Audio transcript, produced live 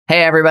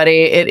Hey,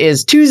 everybody. It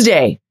is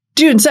Tuesday,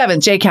 June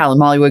 7th. Jay Cal and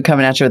Molly Wood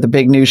coming at you with a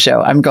big news show.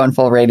 I'm going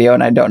full radio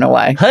and I don't know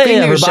why. Hey,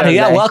 everybody.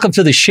 Yeah, welcome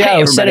to the show.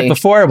 Hey, said it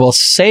before. We'll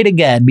say it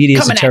again. Media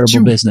is a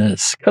terrible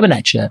business. Coming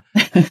at you.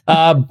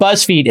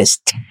 BuzzFeed is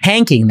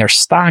tanking. Their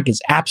stock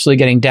is absolutely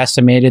getting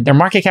decimated. Their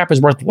market cap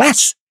is worth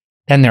less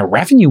than their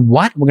revenue.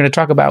 What? We're going to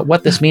talk about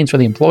what this means for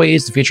the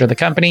employees, the future of the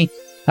company,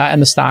 and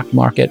the stock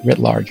market writ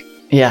large.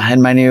 Yeah,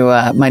 and my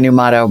new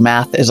motto,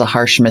 math is a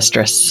harsh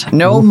mistress.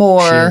 No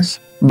more,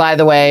 by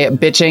the way,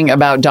 bitching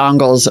about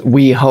dongles,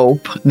 we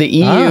hope. The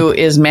EU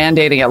is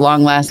mandating at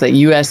long last that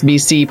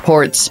USB-C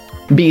ports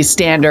be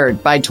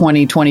standard by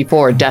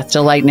 2024. Death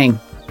to lightning.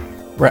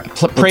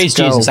 Praise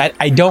Jesus.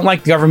 I don't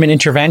like government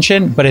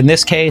intervention, but in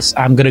this case,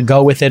 I'm going to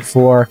go with it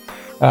for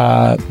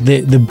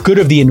the good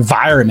of the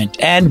environment.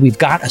 And we've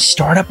got a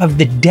startup of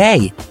the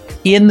day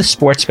in the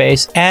sports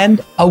space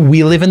and a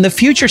We Live in the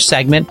Future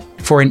segment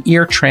for an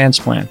ear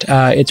transplant.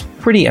 It's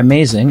pretty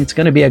amazing. It's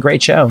going to be a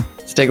great show.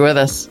 Stick with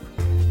us.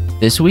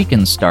 This Week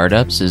in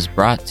Startups is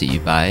brought to you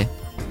by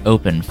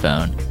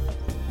OpenPhone.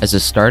 As a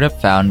startup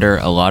founder,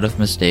 a lot of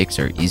mistakes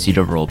are easy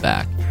to roll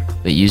back,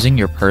 but using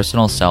your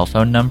personal cell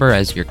phone number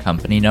as your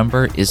company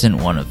number isn't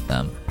one of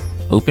them.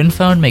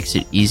 OpenPhone makes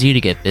it easy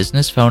to get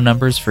business phone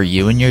numbers for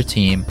you and your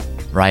team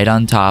right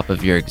on top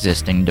of your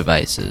existing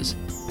devices.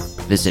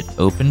 Visit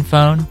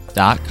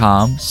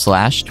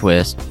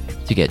openphone.com/twist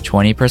to get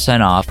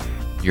 20% off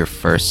your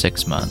first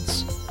 6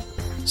 months.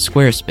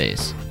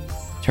 Squarespace.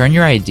 Turn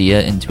your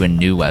idea into a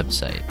new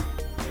website.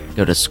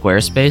 Go to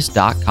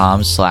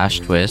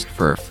squarespace.com/twist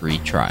for a free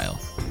trial.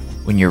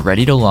 When you're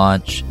ready to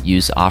launch,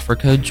 use offer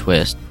code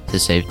TWIST to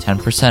save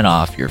 10%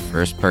 off your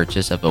first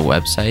purchase of a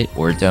website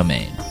or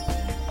domain.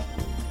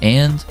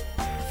 And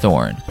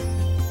Thorne.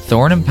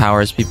 Thorne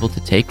empowers people to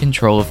take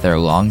control of their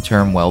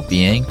long-term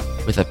well-being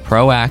with a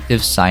proactive,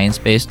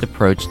 science-based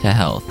approach to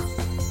health.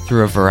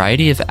 Through a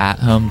variety of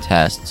at-home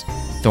tests,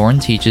 Thorne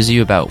teaches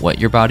you about what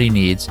your body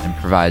needs and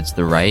provides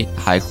the right,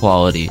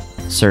 high-quality,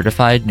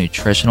 certified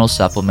nutritional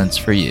supplements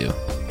for you.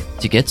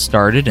 To get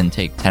started and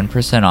take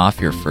 10% off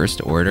your first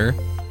order,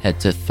 head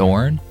to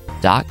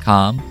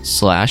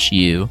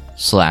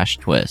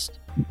thorne.com/u/twist.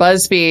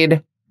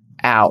 BuzzFeed,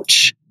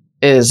 ouch,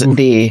 is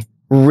the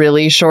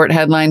really short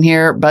headline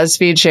here.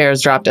 BuzzFeed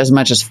shares dropped as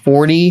much as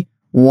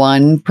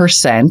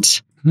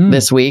 41%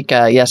 this week,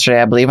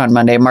 yesterday, I believe, on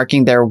Monday,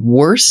 marking their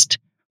worst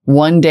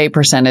one-day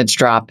percentage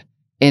drop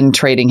in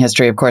trading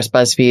history. Of course,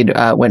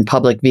 BuzzFeed went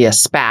public via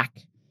SPAC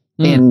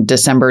in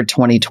December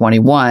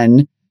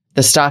 2021.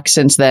 The stock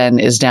since then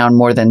is down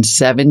more than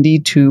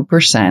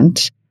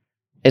 72%.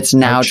 It's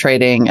now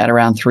trading at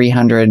around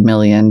 $300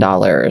 million.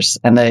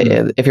 And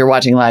if you're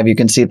watching live, you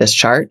can see this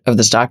chart of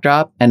the stock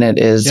drop. And it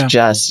is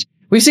just,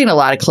 we've seen a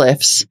lot of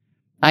cliffs.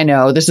 I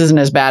know this isn't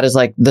as bad as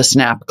like the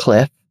Snap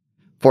cliff,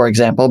 for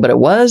example, but it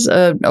was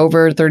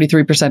over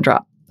 33%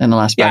 drop in the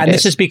last 5 days. Yeah, and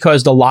this is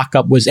because the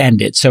lockup was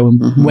ended. So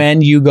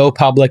when you go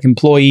public,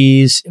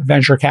 employees,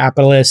 venture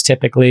capitalists,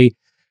 typically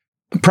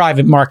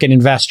private market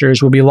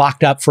investors will be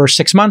locked up for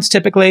 6 months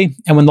typically.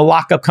 And when the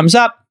lockup comes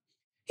up,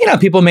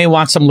 people may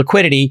want some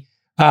liquidity.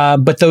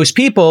 But those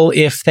people,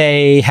 if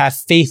they have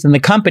faith in the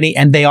company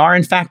and they are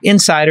in fact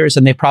insiders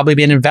and they've probably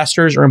been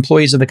investors or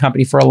employees of the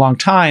company for a long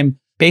time,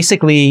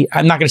 basically,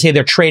 I'm not going to say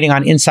they're trading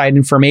on inside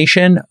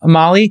information,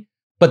 Molly,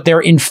 but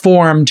they're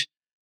informed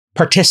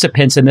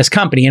participants in this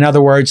company. In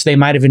other words, they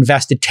might have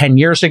invested 10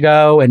 years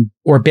ago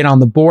or been on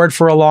the board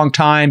for a long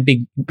time,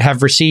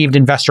 have received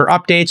investor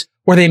updates,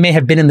 or they may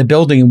have been in the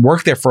building and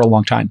worked there for a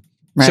long time.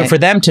 Right. So for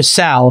them to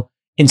sell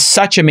in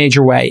such a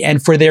major way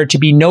and for there to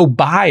be no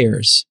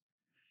buyers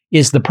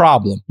is the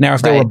problem. Now,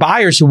 if there were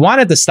buyers who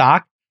wanted the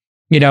stock,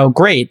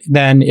 great,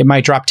 then it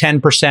might drop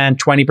 10%,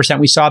 20%.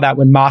 We saw that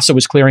when Masa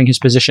was clearing his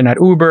position at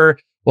Uber.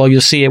 Well,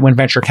 you'll see it when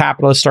venture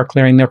capitalists start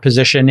clearing their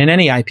position in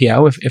any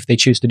IPO if they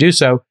choose to do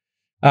so.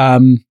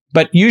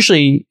 But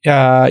usually,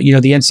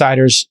 the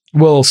insiders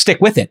will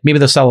stick with it. Maybe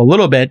they'll sell a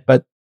little bit,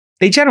 but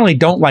they generally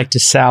don't like to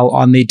sell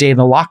on the day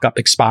the lockup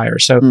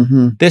expires. So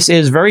this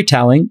is very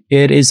telling.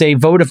 It is a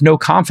vote of no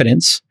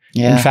confidence,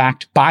 in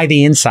fact, by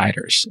the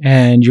insiders.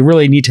 And you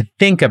really need to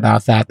think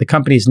about that. The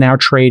company is now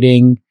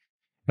trading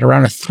at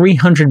around a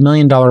 $300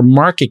 million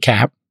market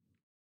cap.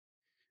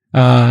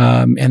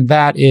 And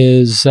that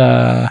is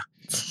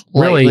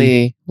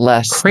really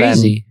less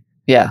crazy.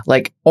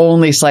 Like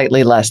only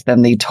slightly less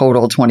than the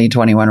total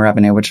 2021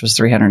 revenue, which was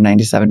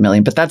 $397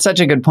 million. But that's such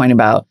a good point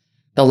about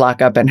the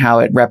lockup and how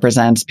it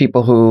represents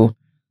people who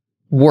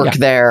work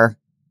there,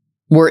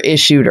 were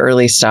issued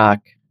early stock,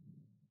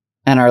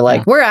 and are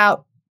like, we're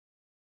out.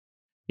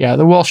 Yeah,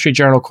 the Wall Street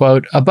Journal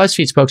quote, a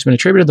BuzzFeed spokesman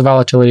attributed the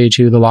volatility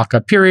to the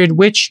lockup period,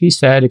 which he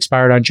said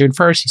expired on June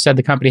 1st. He said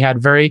the company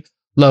had very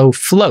low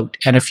float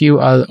and a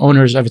few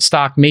owners of its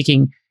stock,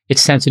 making it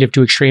sensitive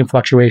to extreme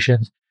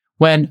fluctuations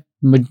when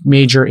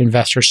major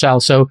investors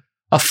sell. So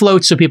a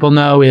float, so people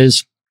know,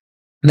 is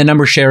the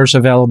number of shares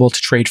available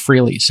to trade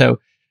freely. So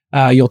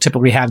you'll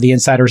typically have the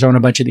insiders own a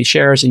bunch of these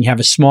shares and you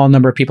have a small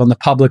number of people in the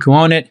public who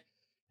own it.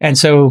 And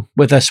so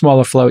with a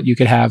smaller float, you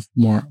could have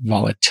more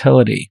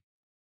volatility.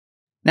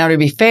 Now, to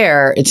be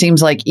fair, it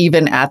seems like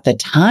even at the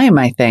time,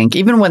 I think,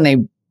 even when they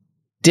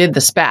did the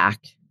SPAC,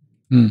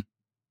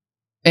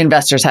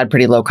 investors had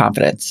pretty low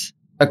confidence.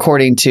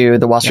 According to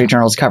the Wall Street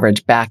Journal's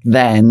coverage back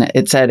then,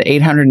 it said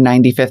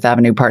 895th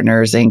Avenue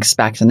Partners Inc.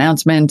 SPAC's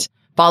announcement.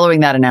 Following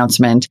that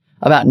announcement,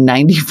 about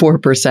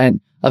 94%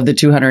 of the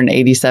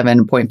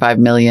 $287.5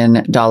 million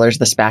the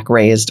SPAC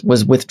raised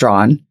was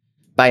withdrawn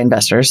by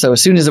investors. So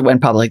as soon as it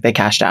went public, they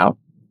cashed out,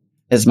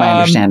 is my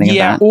understanding of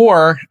that.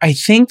 Or I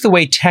think the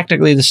way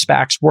technically the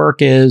SPACs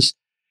work is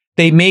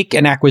they make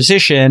an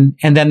acquisition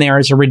and then there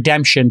is a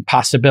redemption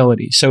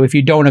possibility. So if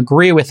you don't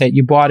agree with it,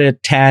 you bought it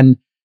at 10,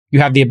 you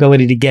have the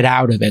ability to get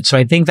out of it. So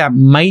I think that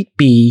might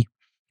be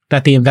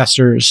that the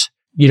investors,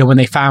 when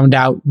they found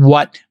out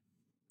what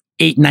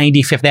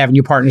 890 Fifth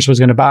Avenue Partners was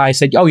going to buy,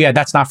 said, oh yeah,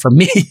 that's not for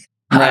me.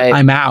 Right.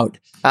 I'm out.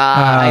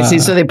 I see.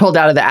 So they pulled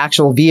out of the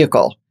actual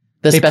vehicle,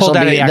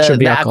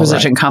 the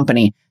acquisition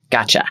company.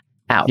 Gotcha.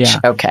 Ouch. Yeah.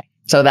 Okay.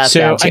 So that's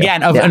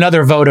again,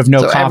 another vote of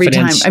no confidence.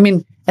 Every time, I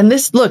mean, and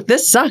this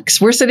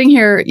sucks. We're sitting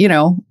here,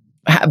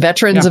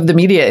 veterans of the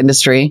media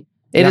industry.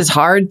 It is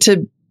hard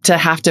to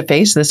have to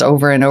face this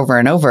over and over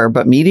and over,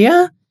 but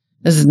media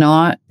is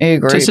not a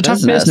great business. It's a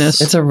tough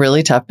business. It's a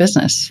really tough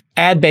business.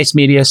 Ad-based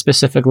media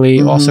specifically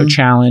also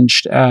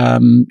challenged.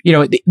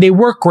 They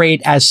work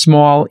great as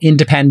small,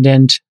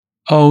 independent,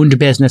 owned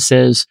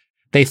businesses.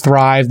 They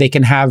thrive. They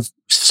can have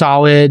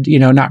solid,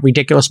 not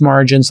ridiculous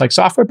margins like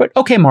software, but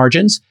okay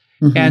margins.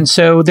 And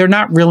so they're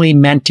not really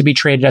meant to be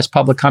traded as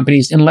public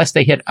companies unless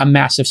they hit a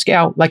massive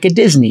scale like a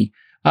Disney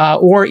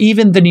or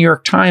even the New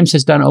York Times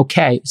has done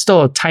okay. It's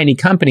still a tiny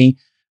company,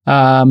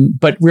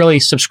 but really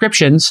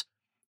subscriptions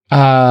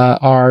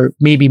are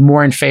maybe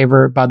more in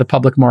favor by the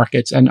public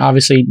markets. And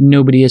obviously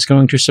nobody is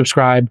going to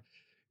subscribe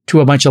to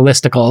a bunch of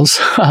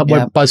listicles,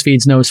 what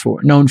BuzzFeed's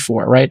known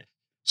for, right?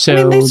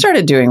 So they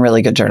started doing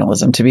really good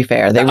journalism, to be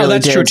fair. They really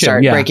did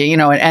start breaking,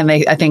 and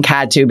they, I think,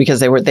 had to because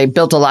they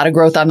built a lot of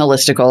growth on the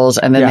listicles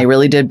and then they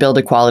really did build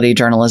a quality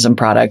journalism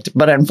product.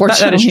 But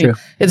unfortunately,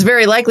 it's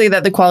very likely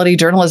that the quality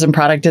journalism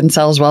product didn't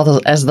sell as well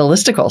as the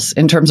listicles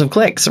in terms of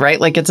clicks, right?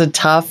 Like it's a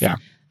tough,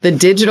 the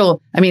digital.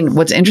 I mean,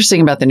 what's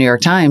interesting about the New York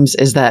Times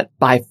is that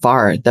by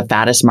far the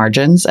fattest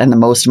margins and the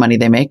most money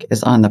they make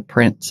is on the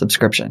print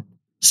subscription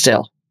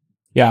still.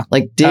 Yeah.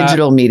 Like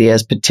digital media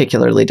is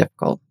particularly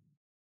difficult.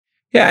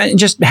 Yeah, and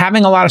just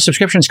having a lot of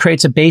subscriptions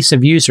creates a base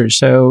of users.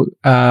 So,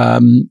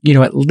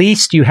 at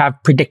least you have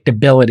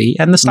predictability.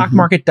 And the stock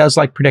market does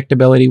like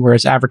predictability,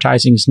 whereas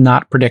advertising is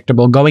not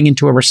predictable. Going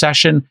into a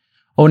recession,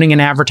 owning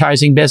an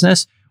advertising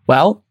business,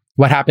 well,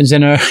 what happens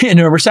in a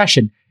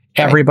recession?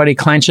 Everybody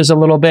clenches a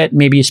little bit.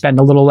 Maybe you spend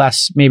a little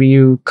less. Maybe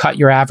you cut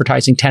your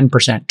advertising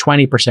 10%,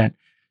 20%.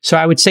 So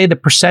I would say the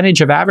percentage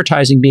of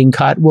advertising being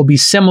cut will be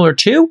similar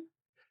to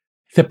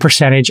the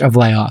percentage of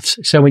layoffs.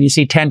 So when you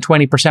see 10,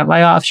 20%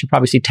 layoffs, you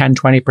probably see 10,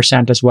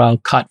 20% as well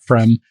cut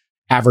from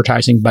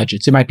advertising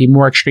budgets. It might be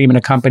more extreme in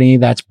a company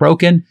that's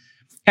broken.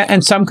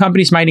 And some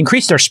companies might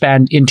increase their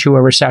spend into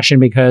a recession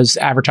because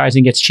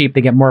advertising gets cheap.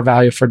 They get more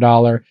value for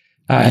dollar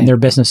and their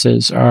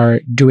businesses are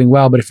doing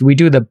well. But if we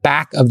do the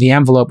back of the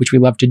envelope, which we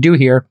love to do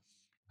here,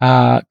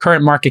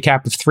 current market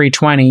cap of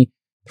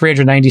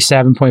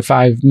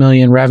 397.5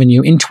 million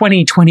revenue in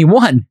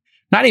 2021,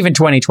 not even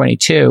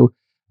 2022.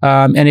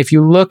 And if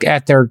you look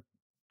at their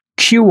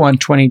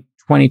Q1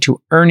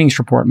 2022 earnings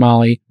report,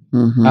 Molly,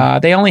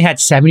 they only had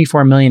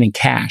 74 million in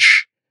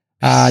cash.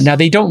 Now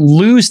they don't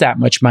lose that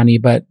much money,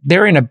 but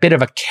they're in a bit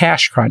of a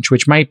cash crunch,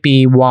 which might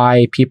be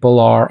why people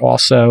are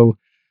also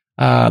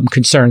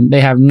concerned.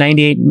 They have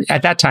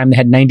at that time, they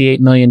had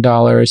 $98 million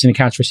in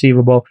accounts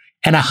receivable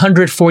and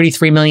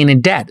 143 million in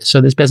debt.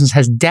 So this business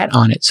has debt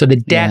on it. So the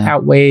debt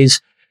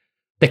outweighs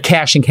the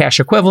cash and cash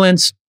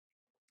equivalents.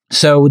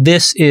 So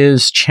this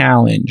is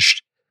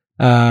challenged.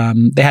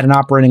 They had an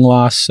operating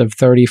loss of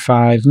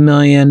 35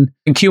 million.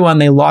 In Q1,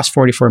 they lost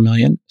 44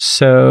 million.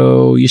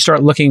 So you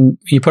start looking,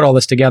 you put all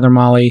this together,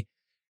 Molly,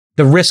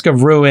 the risk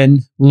of ruin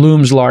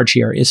looms large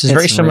here. This is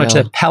very similar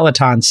to the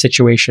Peloton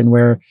situation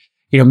where,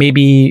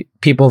 maybe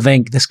people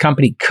think this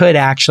company could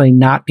actually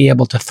not be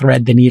able to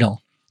thread the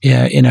needle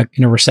in a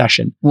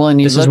recession. Well, and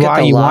this is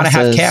why you want to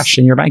have cash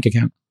in your bank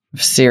account.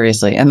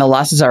 Seriously. And the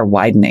losses are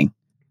widening,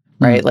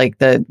 right? Like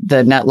the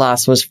net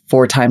loss was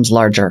 4 times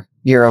larger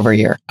year over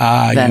year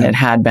than it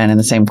had been in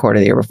the same quarter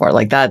the year before.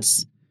 Like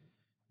because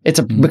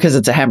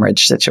it's a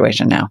hemorrhage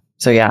situation now.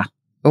 So yeah.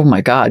 Oh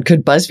my God.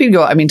 Could BuzzFeed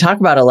go? I mean, talk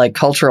about a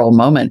cultural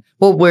moment.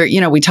 Well,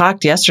 we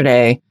talked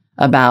yesterday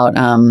about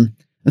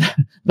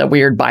the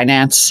weird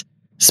Binance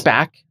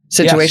SPAC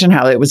situation,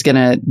 how it was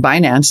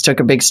Binance took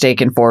a big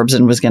stake in Forbes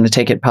and was going to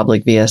take it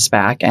public via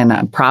SPAC.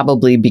 And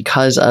probably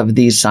because of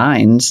these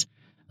signs,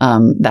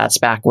 that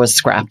SPAC was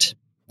scrapped.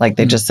 Like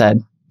they just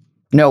said,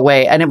 no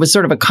way. And it was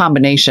sort of a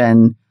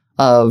combination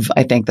of,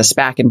 I think, the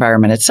SPAC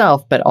environment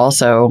itself, but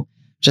also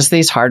just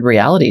these hard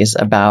realities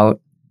about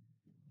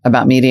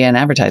media and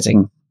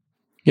advertising.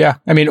 Yeah.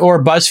 I mean,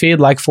 or BuzzFeed,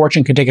 like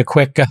Fortune, could take a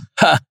quick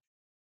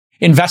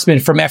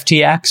investment from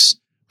FTX,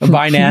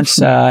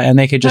 Binance, and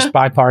they could just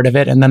buy part of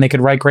it, and then they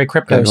could write great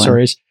crypto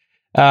stories.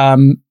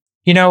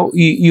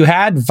 You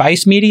had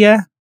Vice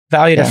Media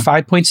valued at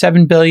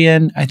 $5.7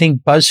 billion. I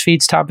think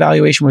BuzzFeed's top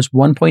valuation was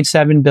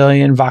 $1.7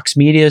 billion. Vox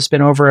Media has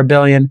been over $1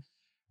 billion.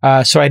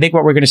 So I think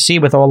what we're going to see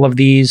with all of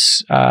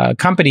these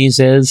companies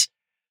is,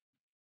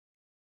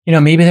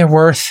 maybe they're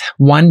worth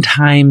 1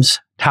 times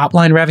top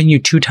line revenue,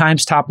 2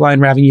 times top line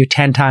revenue,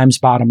 10 times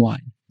bottom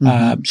line.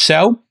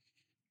 So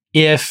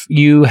if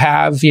you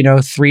have,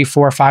 3,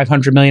 4,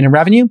 500 million in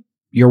revenue,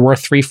 you're worth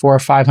 3, 4,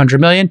 500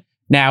 million.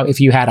 Now, if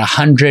you had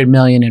 100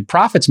 million in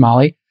profits,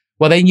 Molly,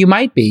 well, then you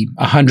might be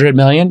 100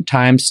 million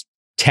times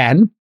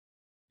 10.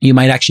 You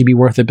might actually be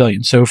worth $1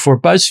 billion. So for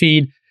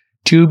BuzzFeed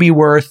to be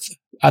worth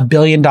 $1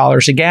 billion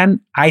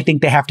again, I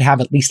think they have to have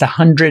at least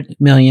 100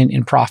 million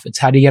in profits.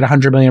 How do you get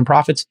 100 million in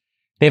profits?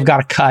 They've got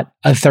to cut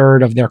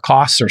 1/3 of their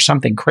costs or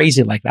something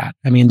crazy like that.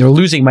 I mean, they're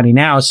losing money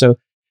now. So,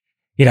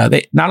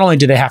 they not only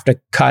do they have to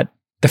cut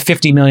the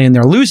 50 million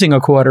they're losing a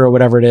quarter or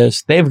whatever it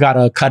is, they've got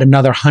to cut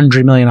another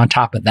 100 million on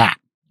top of that.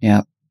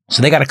 Yeah.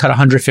 So they got to cut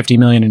 150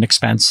 million in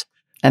expense.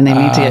 And they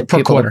need to get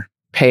people to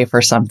pay for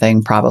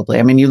something probably.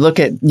 I mean, you look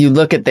at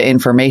the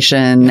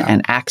information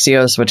and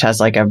Axios, which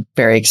has like a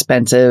very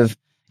expensive,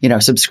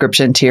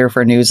 subscription tier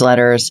for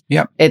newsletters.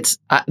 Yep. It's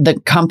the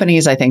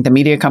companies, I think the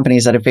media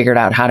companies that have figured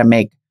out how to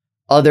make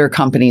other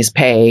companies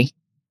pay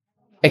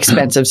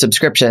expensive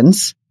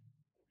subscriptions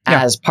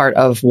as part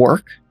of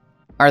work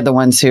are the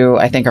ones who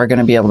I think are going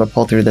to be able to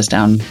pull through this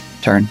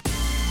downturn.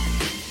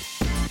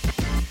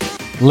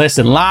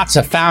 Listen, lots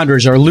of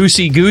founders are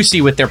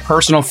loosey-goosey with their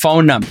personal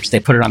phone numbers. They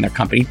put it on their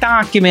company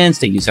documents.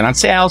 They use it on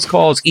sales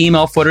calls,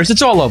 email footers.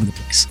 It's all over the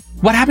place.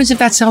 What happens if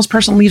that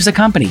salesperson leaves the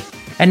company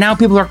and now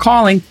people are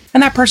calling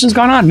and that person's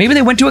gone on? Maybe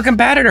they went to a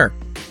competitor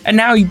and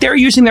now they're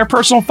using their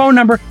personal phone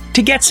number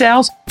to get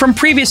sales from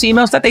previous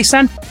emails that they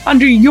sent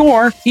under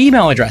your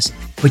email address.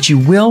 But you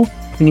will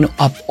clean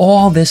up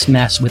all this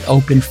mess with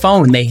Open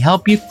Phone. They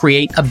help you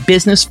create a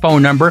business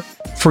phone number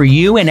for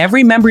you and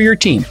every member of your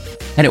team.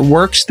 And it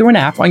works through an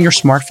app on your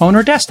smartphone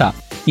or desktop.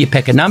 You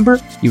pick a number,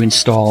 you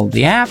install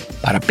the app,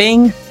 bada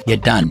bing, you're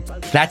done.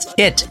 That's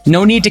it.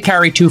 No need to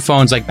carry 2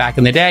 phones like back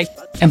in the day.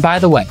 And by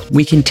the way,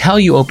 we can tell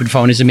you Open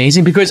Phone is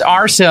amazing because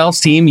our sales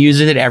team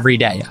uses it every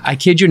day. I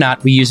kid you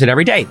not, we use it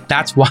every day.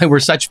 That's why we're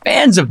such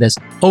fans of this.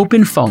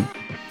 Open Phone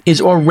is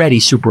already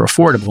super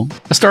affordable,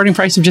 a starting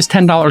price of just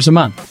 $10 a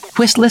month.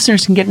 Twist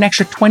listeners can get an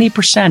extra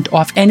 20%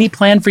 off any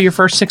plan for your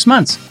first 6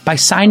 months by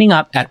signing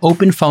up at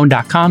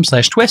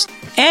openphone.com/twist.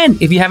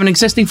 And if you have an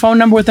existing phone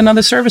number with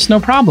another service,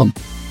 no problem.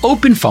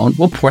 Open Phone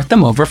will port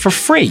them over for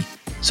free.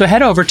 So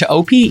head over to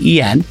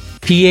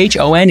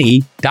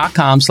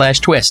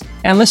openphone.com/twist.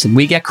 And listen,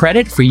 we get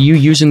credit for you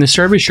using the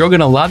service. You're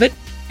going to love it.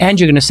 And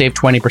you're going to save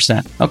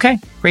 20%. Okay?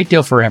 Great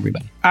deal for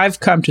everybody. I've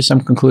come to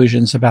some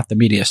conclusions about the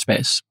media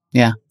space.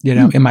 Yeah.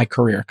 In my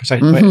career, because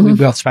we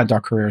both spent our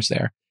careers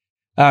there.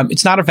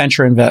 It's not a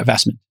venture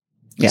investment.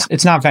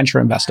 It's not venture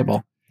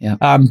investable.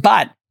 Yeah.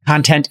 But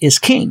content is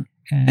king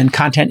and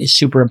content is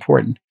super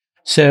important.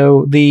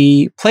 So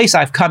the place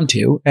I've come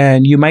to,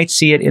 and you might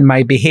see it in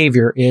my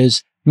behavior,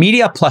 is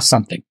media plus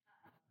something.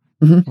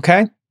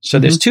 Okay? So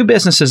there's 2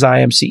 businesses I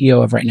am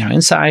CEO of right now,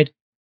 Inside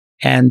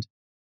and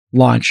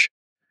Launch.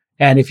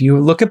 And if you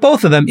look at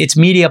both of them, it's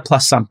media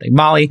plus something.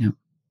 Molly,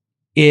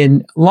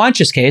 in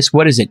Launch's case,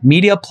 what is it?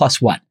 Media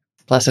plus what?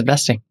 Plus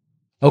investing.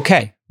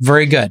 Okay,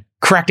 very good.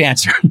 Correct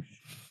answer.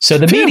 So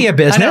the media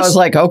business... I was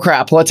like, oh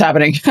crap, what's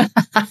happening?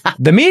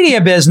 The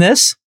media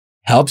business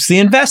helps the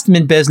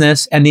investment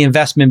business. And the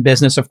investment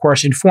business, of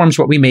course, informs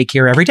what we make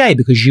here every day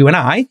because you and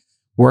I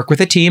work with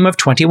a team of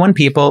 21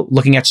 people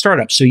looking at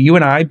startups. So you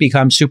and I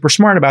become super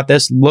smart about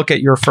this. Look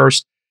at your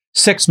first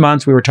 6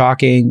 months. We were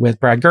talking with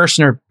Brad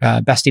Gerstner,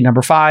 bestie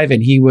number 5,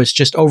 and he was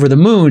just over the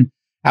moon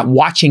at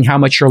watching how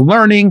much you're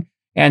learning.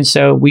 And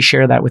so we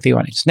share that with the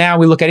audience. Now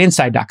we look at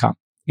Inside.com.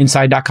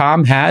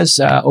 Inside.com has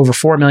over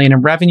 4 million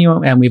in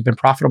revenue, and we've been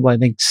profitable, I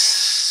think,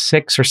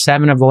 6 or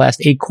 7 of the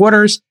last 8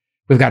 quarters.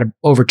 We've got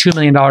over $2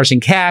 million in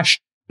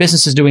cash.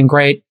 Business is doing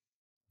great.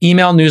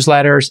 Email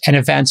newsletters and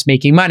events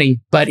making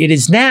money. But it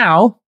is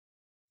now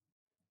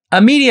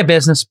a media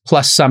business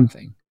plus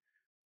something.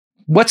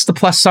 What's the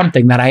plus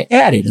something that I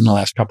added in the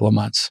last couple of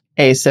months?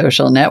 A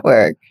social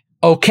network.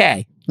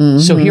 Okay.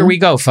 So here we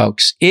go,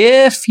 folks.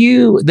 This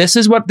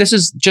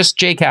is just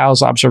Jay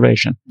Cowell's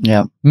observation.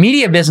 Yeah.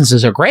 Media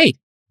businesses are great.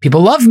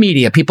 People love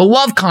media. People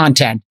love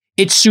content.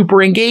 It's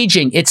super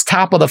engaging. It's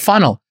top of the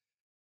funnel.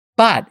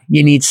 But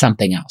you need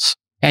something else.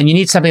 And you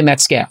need something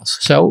that scales.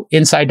 So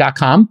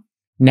Inside.com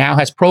now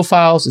has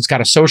profiles. It's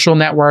got a social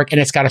network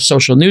and it's got a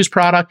social news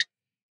product.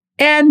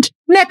 And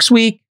next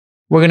week,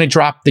 we're going to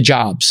drop the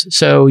jobs.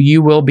 So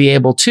you will be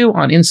able to,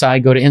 on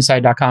Inside, go to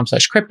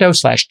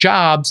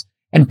inside.com/crypto/jobs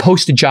and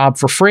post a job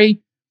for free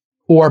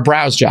or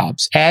browse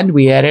jobs. And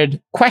we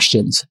added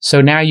questions. So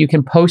now you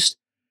can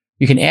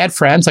add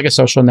friends like a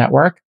social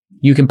network.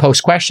 You can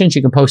post questions.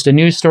 You can post a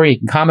news story. You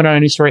can comment on a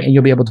news story and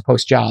you'll be able to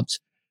post jobs.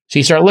 So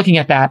you start looking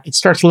at that. It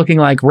starts looking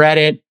like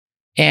Reddit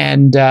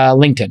and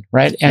LinkedIn,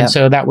 right? And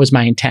so that was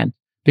my intent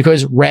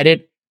because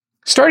Reddit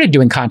started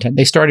doing content.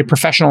 They started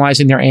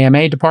professionalizing their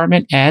AMA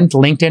department, and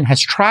LinkedIn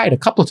has tried a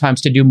couple of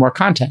times to do more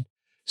content.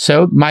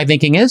 So my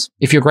thinking is,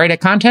 if you're great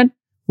at content,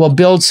 well,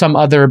 build some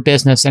other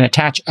business and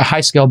attach a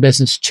high-scale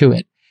business to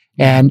it.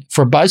 And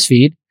for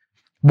BuzzFeed,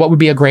 what would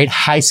be a great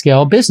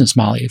high-scale business,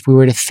 Molly? If we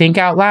were to think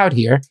out loud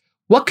here,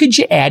 what could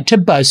you add to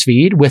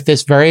BuzzFeed with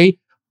this very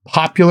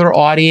popular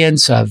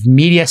audience of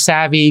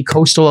media-savvy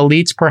coastal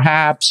elites,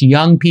 perhaps,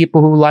 young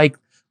people who like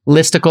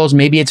listicles?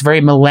 Maybe it's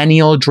very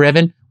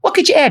millennial-driven. What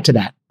could you add to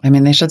that? I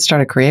mean, they should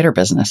start a creator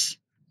business.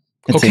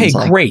 Okay,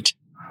 great.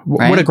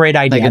 Right? What a great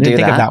idea. I didn't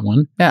think of that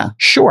one. Yeah.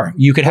 Sure.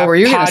 You could have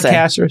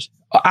podcasters.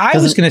 I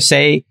was going to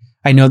say,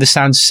 I know this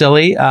sounds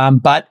silly,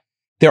 but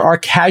there are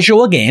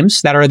casual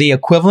games that are the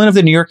equivalent of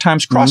the New York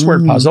Times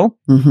crossword puzzle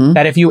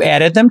that if you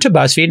added them to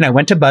BuzzFeed, and I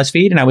went to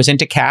BuzzFeed and I was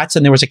into cats,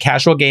 and there was a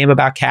casual game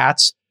about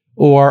cats,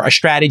 or a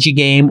strategy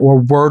game,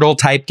 or Wordle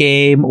type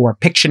game, or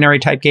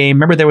Pictionary type game.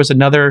 Remember, there was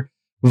another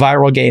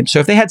viral game. So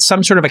if they had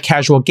some sort of a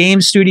casual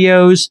game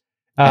studios,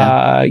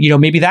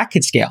 maybe that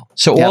could scale.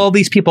 So all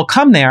these people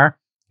come there,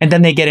 and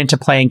then they get into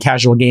playing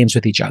casual games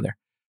with each other.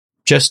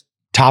 Just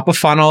top of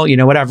funnel,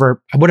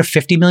 whatever. What if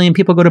 50 million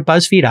people go to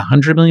BuzzFeed,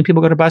 100 million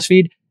people go to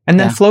BuzzFeed, and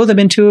then flow them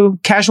into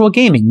casual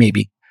gaming,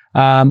 maybe,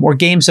 or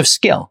games of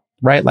skill,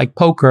 right? Like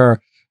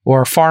poker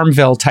or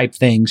Farmville type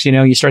things.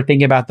 You start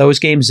thinking about those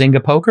games,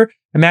 Zynga Poker.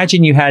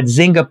 Imagine you had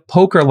Zynga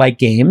Poker-like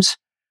games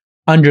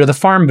under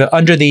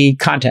the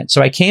content.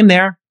 So I came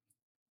there,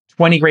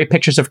 20 great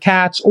pictures of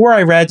cats, or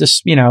I read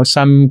this,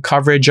 some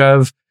coverage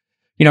of,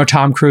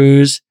 Tom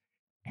Cruise.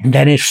 And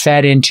then it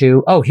fed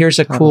into, here's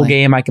a cool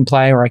game I can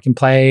play, or I can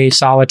play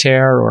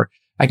solitaire, or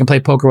I can play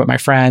poker with my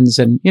friends.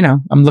 And,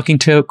 I'm looking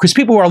to, because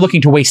people are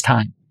looking to waste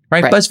time,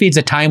 right? BuzzFeed's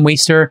a time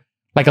waster,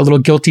 like a little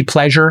guilty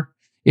pleasure,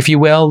 if you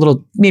will, a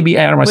little, maybe,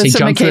 I don't want to say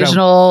junk food. Some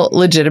occasional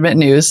legitimate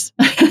news.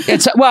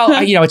 It's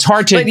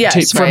hard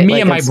to, for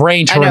me and my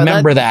brain to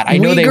remember that. I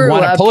know they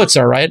won a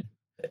Pulitzer, right?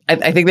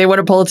 I think they won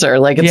a Pulitzer.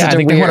 Like, it's I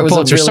think they won a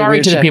Pulitzer.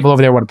 Sorry to the people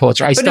over there who won a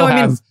Pulitzer.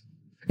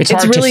 It's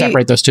hard to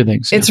separate those two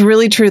things. It's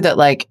really true that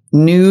like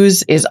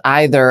news is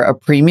either a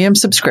premium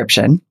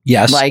subscription,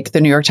 like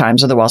the New York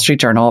Times or the Wall Street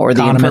Journal or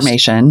the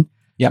Information,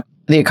 the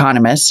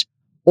Economist,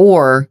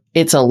 or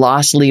it's a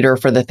loss leader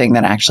for the thing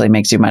that actually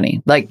makes you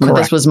money. Like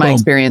this was my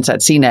experience at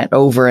CNET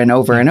over and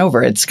over and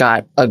over. It's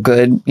got a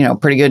good,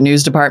 pretty good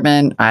news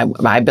department.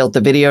 I built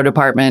the video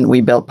department.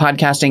 We built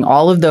podcasting.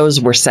 All of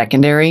those were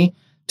secondary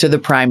to the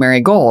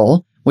primary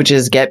goal, which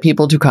is get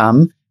people to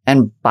come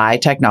and buy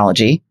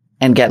technology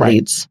and get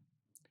leads.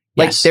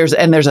 Like there's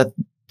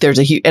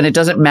a huge, and it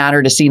doesn't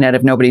matter to CNET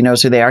if nobody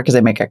knows who they are, because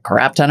they make a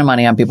crap ton of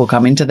money on people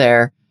coming to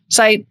their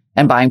site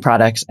and buying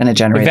products, and it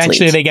generates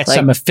eventually leads. They get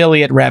some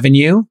affiliate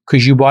revenue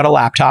because you bought a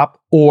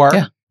laptop, or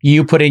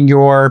you put in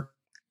your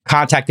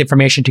contact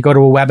information to go to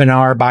a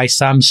webinar by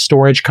some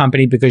storage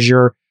company because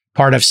you're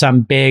part of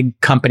some big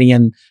company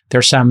and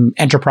there's some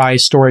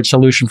enterprise storage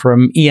solution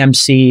from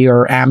EMC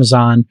or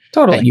Amazon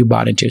that you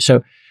bought into.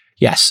 So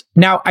yes.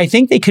 Now I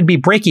think they could be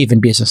break-even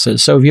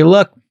businesses. So if you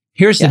look,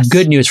 here's the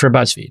good news for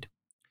BuzzFeed.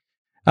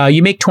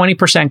 You make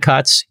 20%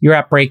 cuts, you're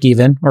at break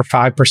even, or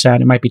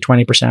 5%, it might be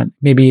 20%.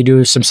 Maybe you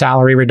do some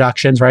salary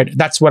reductions, right?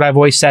 That's what I've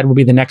always said will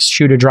be the next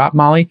shoe to drop,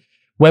 Molly.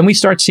 When we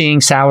start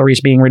seeing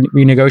salaries being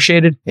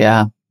renegotiated,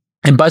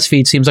 and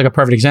BuzzFeed seems like a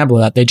perfect example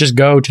of that. They just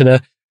go to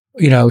the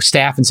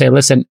staff and say,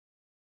 listen,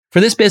 for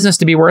this business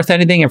to be worth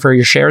anything and for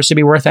your shares to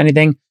be worth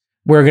anything,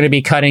 we're going to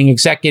be cutting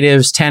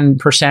executives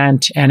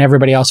 10% and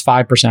everybody else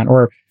 5%,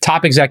 or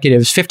top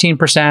executives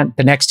 15%,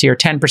 the next tier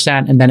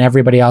 10%, and then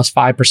everybody else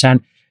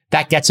 5%.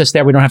 That gets us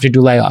there. We don't have to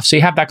do layoffs. So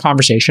you have that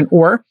conversation,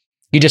 or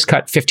you just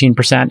cut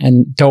 15%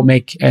 and don't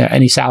make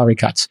any salary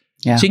cuts.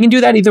 So you can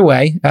do that either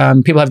way.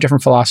 People have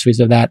different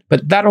philosophies of that,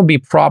 but that'll be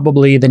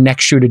probably the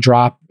next shoe to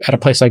drop at a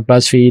place like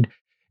BuzzFeed.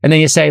 And then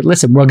you say,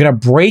 listen, we're going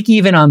to break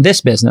even on this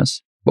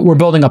business, but we're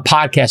building a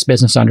podcast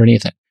business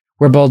underneath it.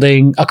 We're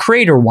building a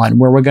creator one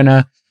where we're going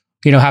to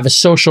have a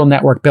social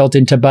network built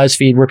into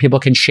BuzzFeed where people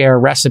can share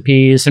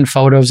recipes and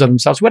photos of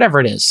themselves,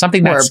 whatever it is,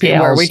 something that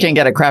scales. Where we can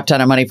get a crap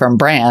ton of money from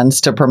brands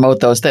to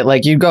promote those that,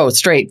 like, you go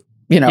straight,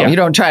 you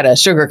don't try to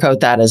sugarcoat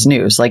that as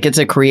news. Like, it's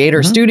a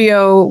creator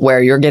studio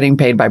where you're getting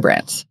paid by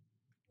brands.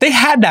 They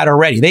had that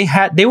already.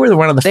 They were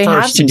one of the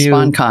first to do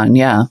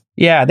SponCon,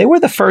 Yeah, they were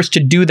the first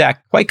to do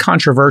that quite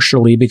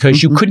controversially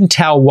because you couldn't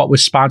tell what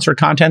was sponsored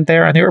content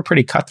there, and they were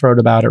pretty cutthroat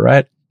about it,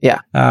 right? Yeah.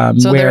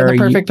 So they're in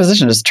the perfect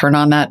position. Just turn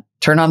on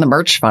the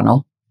merch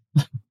funnel.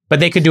 But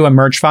they could do a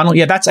merch funnel.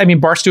 Yeah,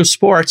 Barstool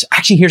Sports.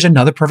 Actually, here's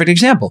another perfect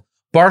example.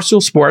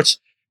 Barstool Sports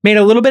made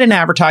a little bit in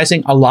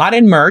advertising, a lot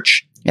in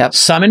merch,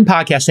 some in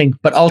podcasting,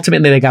 but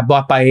ultimately they got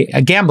bought by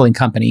a gambling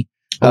company,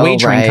 a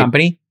wagering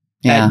company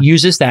that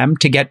uses them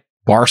to get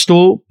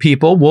Barstool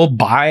people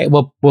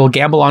will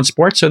gamble on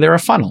sports. So they're a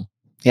funnel.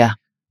 Yeah.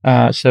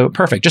 So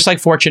perfect. Just like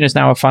Fortune is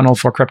now a funnel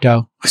for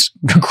crypto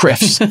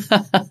grifts.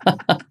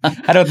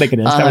 I don't think it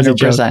is. That was a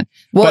joke.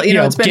 Well, but,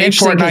 it's been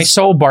interesting. I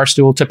sold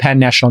Barstool to Penn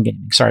National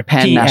Gaming. Sorry,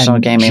 Penn National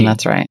Gaming.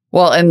 That's right.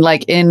 Well, and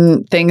like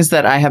in things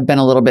that I have been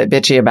a little bit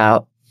bitchy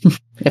about,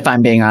 if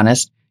I'm being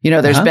honest,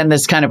 There's been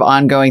this kind of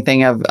ongoing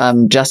thing of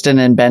Justin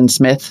and Ben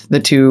Smith, the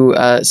two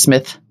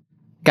Smith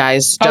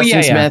guys,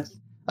 Justin Smith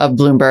of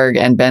Bloomberg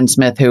and Ben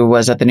Smith, who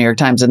was at the New York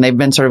Times. And they've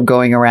been sort of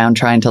going around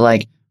trying to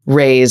like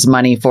raise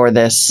money for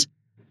this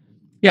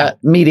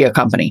media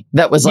company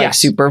that was like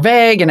super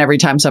vague. And every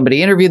time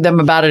somebody interviewed them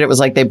about it, it was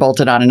like they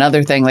bolted on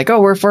another thing like, oh,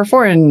 we're for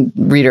foreign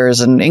readers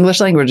and English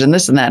language and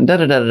this and that and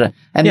da-da-da-da.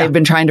 And they've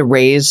been trying to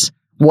raise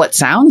what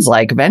sounds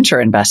like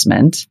venture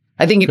investment.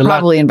 I think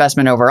probably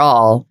investment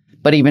overall,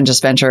 but even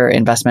just venture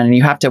investment. And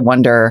you have to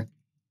wonder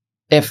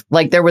if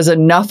like there was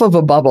enough of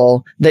a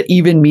bubble that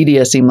even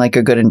media seemed like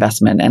a good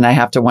investment. And I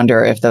have to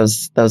wonder if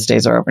those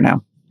days are over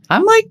now.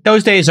 I'm like,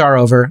 those days are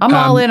over. I'm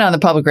all in on the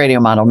public radio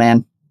model,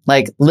 man.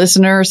 Like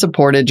listener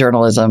supported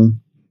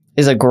journalism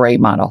is a great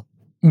model.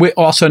 We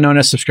also known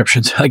as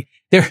subscriptions. Like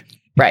they're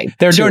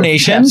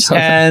donations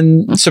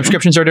and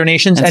subscriptions are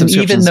donations. And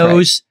even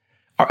those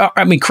are,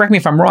 I mean, correct me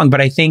if I'm wrong, but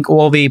I think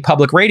all the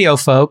public radio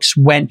folks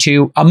went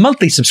to a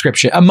monthly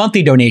subscription, a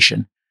monthly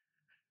donation,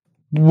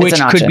 which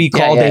could be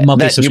called a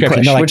monthly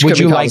subscription. Like, would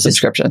you like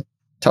subscription?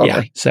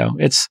 Totally. Yeah. So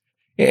it's,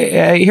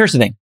 here's the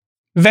thing.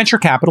 Venture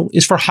capital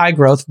is for high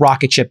growth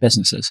rocket ship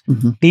businesses.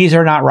 These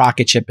are not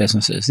rocket ship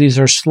businesses. These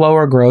are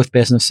slower growth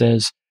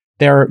businesses.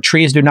 Their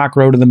trees do not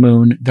grow to the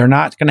moon. They're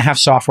not going to have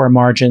software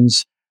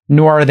margins,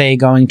 nor are they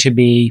going to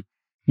be,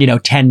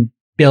 $10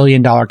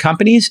 billion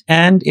companies.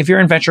 And if you're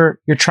in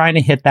venture, you're trying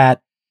to hit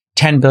that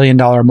 $10 billion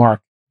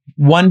mark.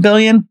 1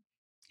 billion,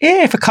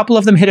 if a couple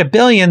of them hit $1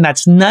 billion,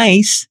 that's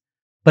nice,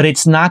 but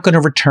it's not going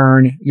to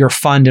return your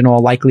fund in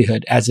all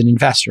likelihood as an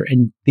investor.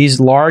 And these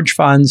large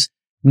funds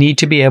need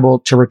to be able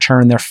to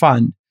return their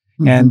fund,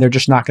 and they're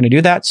just not going to do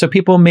that. So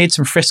people made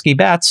some frisky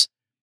bets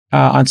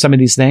on some of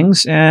these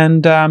things,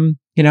 and they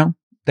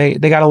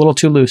got a little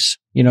too loose.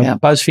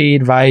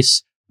 BuzzFeed,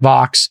 Vice,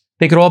 Vox,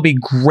 they could all be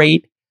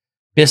great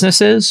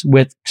businesses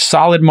with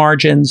solid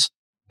margins,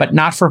 but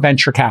not for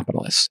venture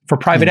capitalists, for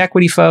private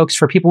equity folks,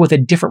 for people with a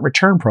different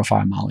return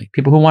profile, Molly,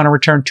 people who want to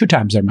return 2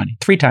 times their money,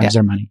 3 times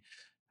their money,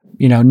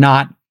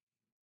 not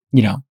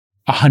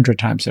 100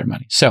 times their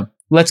money. So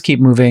let's keep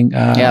moving.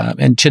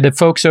 And to the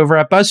folks over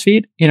at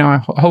BuzzFeed,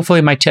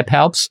 hopefully my tip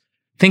helps.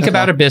 Think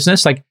about a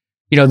business like,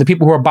 the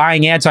people who are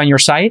buying ads on your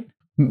site.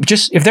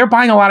 Just if they're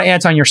buying a lot of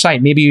ads on your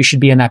site, maybe you should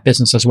be in that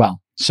business as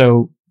well.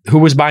 So who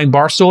was buying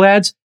Barstool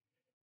ads?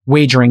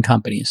 Wagering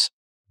companies.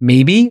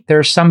 Maybe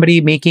there's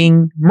somebody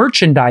making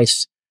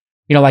merchandise,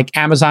 like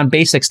Amazon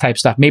Basics type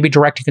stuff, maybe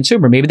direct to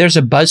consumer. Maybe there's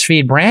a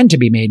BuzzFeed brand to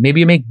be made. Maybe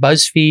you make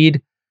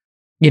BuzzFeed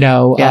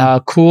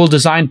cool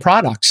design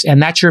products,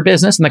 and that's your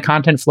business, and the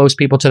content flows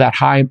people to that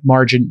high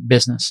margin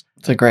business.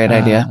 It's a great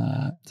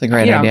idea. It's a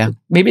great idea.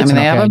 Maybe it's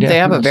they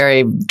have a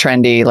very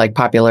trendy, like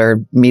popular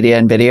media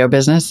and video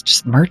business.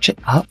 Just merch it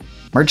up.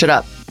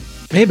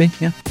 Maybe,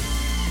 yeah.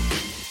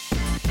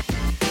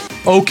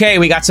 Okay,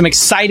 we got some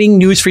exciting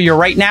news for you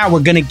right now. We're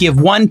going to give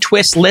one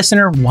Twist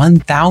listener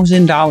 $1,000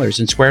 in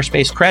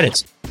Squarespace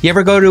credits. You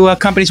ever go to a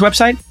company's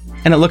website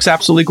and it looks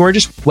absolutely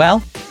gorgeous?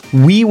 Well,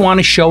 we want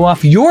to show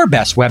off your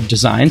best web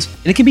designs,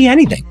 and it can be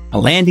anything. A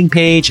landing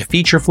page, a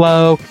feature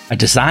flow, a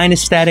design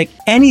aesthetic,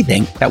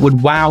 anything that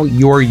would wow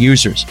your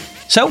users.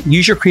 So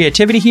use your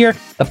creativity here.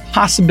 The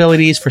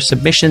possibilities for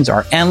submissions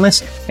are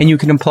endless, and you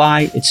can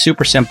apply. It's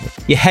super simple.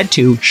 You head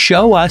to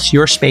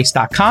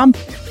showusyourspace.com,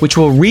 which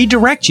will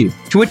redirect you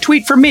to a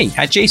tweet from me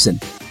at Jason.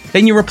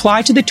 Then you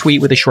reply to the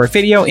tweet with a short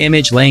video,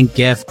 image, link,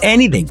 GIF,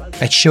 anything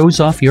that shows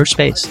off your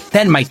space.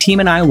 Then my team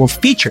and I will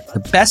feature the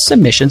best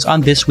submissions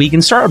on This Week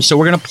in Startups. So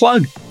we're going to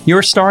plug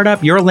your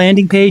startup, your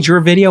landing page,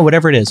 your video,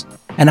 whatever it is.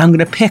 And I'm going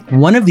to pick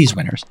one of these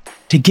winners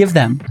to give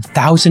them a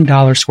 $1,000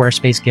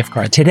 Squarespace gift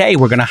card. Today,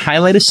 we're going to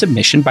highlight a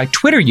submission by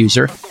Twitter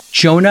user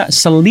Jonah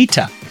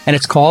Salita, and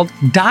it's called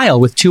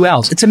Dial with 2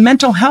 L's. It's a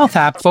mental health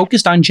app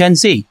focused on Gen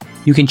Z.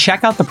 You can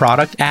check out the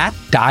product at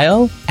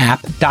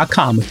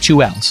dialapp.com with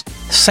 2 L's.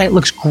 The site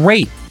looks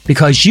great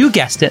because you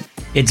guessed it,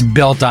 it's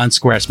built on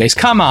Squarespace.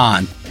 Come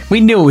on.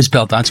 We knew it was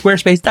built on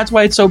Squarespace. That's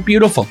why it's so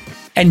beautiful.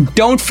 And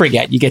don't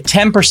forget, you get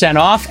 10%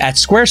 off at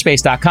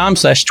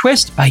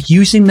squarespace.com/twist by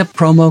using the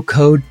promo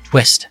code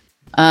TWIST.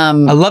 I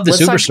love this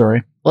Uber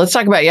story. Let's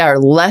talk about, our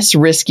less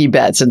risky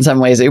bets in some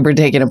ways. Uber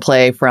taking a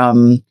play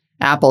from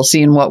Apple,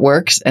 seeing what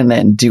works and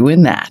then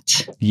doing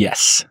that.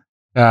 Yes.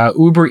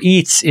 Uber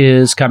Eats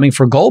is coming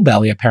for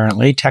GoldBelly,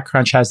 apparently.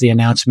 TechCrunch has the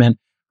announcement.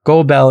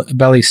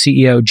 GoldBelly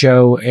CEO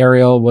Joe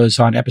Ariel was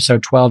on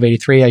episode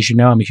 1283. As you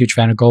know, I'm a huge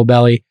fan of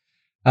GoldBelly.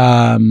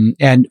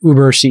 And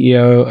Uber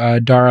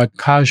CEO Dara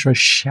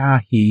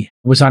Khosrowshahi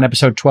was on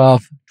episode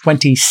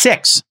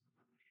 1226.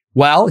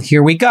 Well,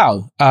 here we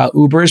go.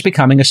 Uber is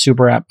becoming a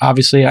super app.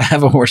 Obviously, I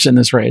have a horse in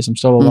this race. I'm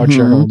still a large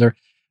shareholder.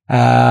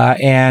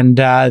 And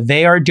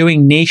they are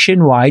doing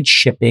nationwide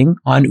shipping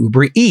on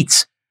Uber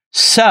Eats.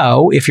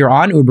 So if you're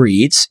on Uber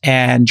Eats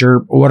and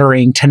you're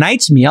ordering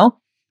tonight's meal,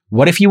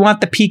 what if you want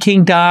the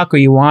Peking duck, or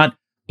you want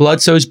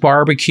Bloodsoe's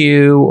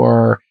barbecue,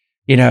 or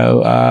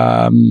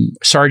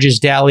Sarge's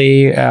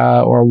Deli,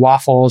 or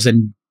waffles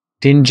and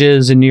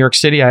dinges in New York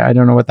City? I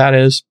don't know what that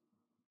is.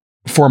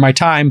 Before my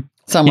time.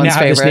 Someone's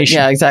favorite.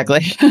 Yeah,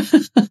 exactly.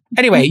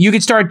 Anyway, you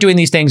could start doing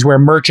these things where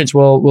merchants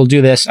will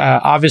do this.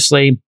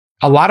 Obviously,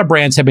 a lot of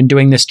brands have been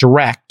doing this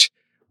direct,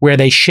 where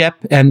they ship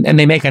and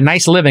they make a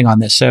nice living on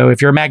this. So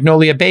if you're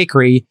Magnolia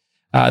Bakery,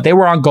 they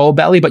were on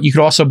GoldBelly, but you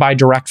could also buy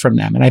direct from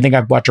them. And I think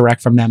I've bought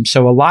direct from them.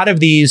 So a lot of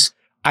these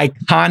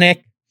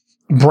iconic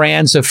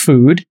brands of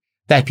food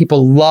that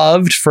people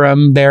loved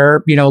from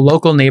their,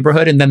 local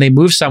neighborhood, and then they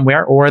moved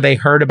somewhere, or they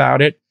heard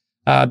about it,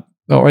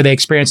 or they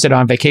experienced it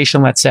on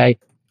vacation, let's say.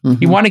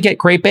 You want to get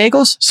great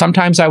bagels?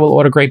 Sometimes I will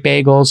order great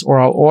bagels, or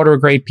I'll order a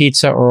great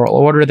pizza, or I'll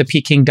order the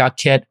Peking duck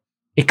kit.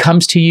 It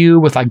comes to you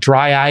with like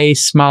dry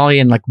ice, Molly,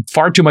 and like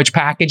far too much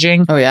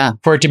packaging. Oh, yeah.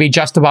 For it to be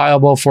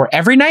justifiable for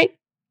every night,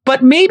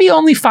 but maybe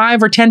only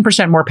 5 or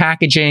 10% more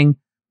packaging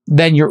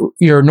than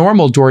your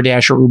normal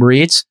DoorDash or Uber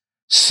Eats.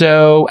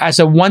 So as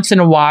a once in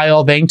a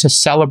while thing to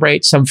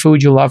celebrate some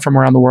food you love from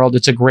around the world,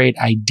 it's a great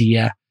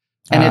idea.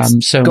 And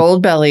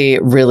GoldBelly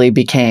really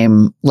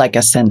became like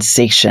a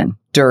sensation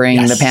during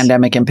the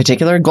pandemic in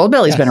particular.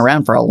 GoldBelly's been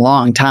around for a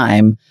long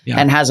time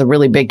and has a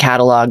really big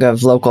catalog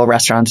of local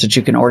restaurants that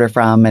you can order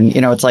from. And,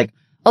 it's like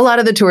a lot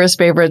of the tourist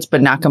favorites,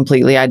 but not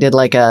completely. I did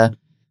like a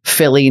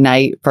Philly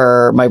night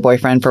for my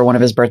boyfriend for one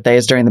of his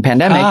birthdays during the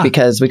pandemic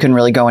because we couldn't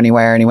really go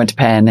anywhere, and he went to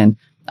Penn, and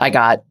I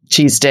got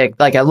cheese stick.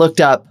 Like I looked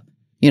up,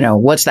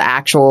 what's the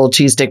actual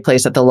cheese stick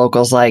place that the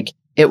locals like?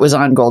 It was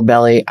on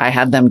GoldBelly. I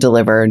had them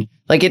delivered.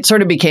 Like it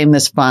sort of became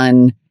this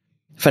fun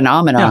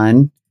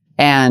phenomenon.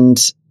 Yeah.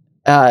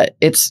 And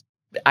it's,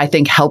 I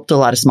think, helped a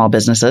lot of small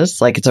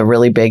businesses. Like it's a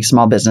really big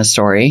small business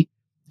story.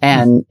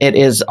 And it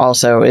is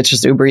also, it's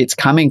just Uber Eats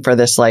coming for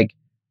this like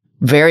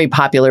very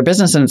popular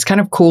business. And it's kind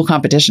of cool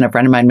competition. A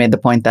friend of mine made the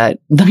point that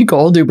like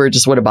old Uber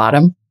just would have bought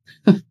him.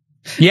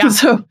 Yeah.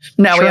 So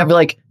now we have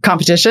like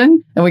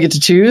competition, and we get to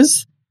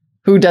choose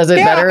who does it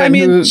better. And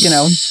who,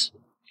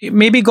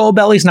 maybe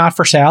GoldBelly's not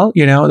for sale.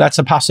 That's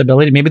a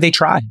possibility. Maybe they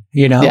tried,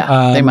 they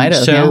might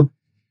have. So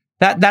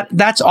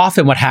that's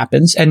often what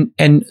happens.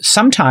 And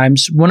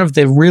sometimes one of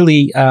the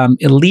really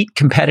elite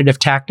competitive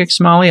tactics,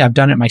 Molly, I've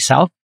done it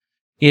myself,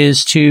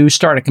 is to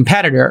start a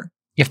competitor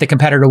if the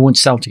competitor won't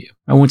sell to you.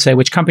 I won't say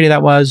which company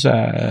that was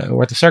or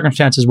what the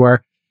circumstances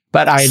were,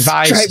 but I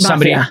advise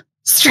somebody.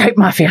 Stripe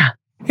Mafia.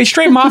 It's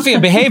straight mafia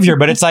behavior,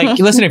 but it's like,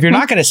 listen, if you're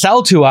not going to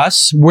sell to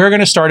us, we're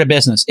going to start a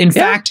business. In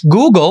fact,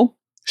 Google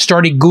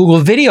started Google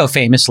Video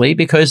famously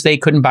because they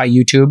couldn't buy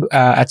YouTube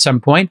at some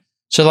point.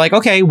 So they're like,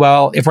 okay,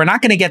 well, if we're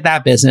not going to get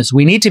that business,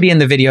 we need to be in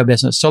the video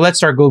business. So let's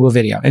start Google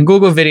Video. And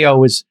Google Video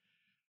was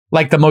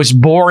like the most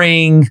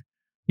boring,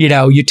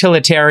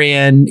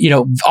 utilitarian,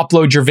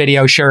 upload your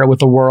video, share it with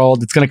the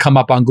world. It's going to come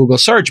up on Google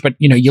search. But,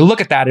 you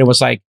look at that, it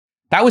was like,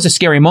 that was a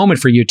scary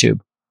moment for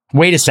YouTube.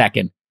 Wait a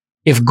second.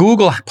 If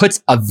Google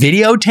puts a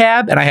video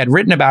tab, and I had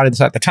written about it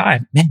at the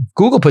time, man, if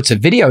Google puts a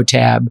video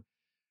tab,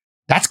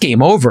 that's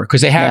game over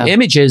because they have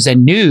images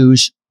and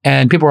news,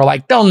 and people were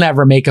like, they'll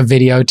never make a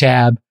video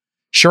tab.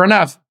 Sure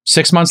enough,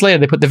 6 months later,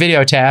 they put the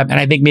video tab, and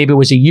I think maybe it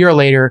was a year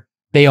later,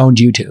 they owned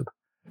YouTube.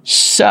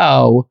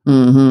 So,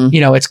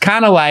 it's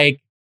kind of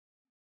like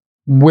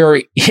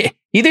we're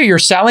either you're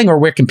selling or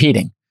we're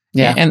competing.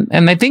 Yeah.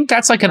 And I think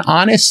that's like an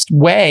honest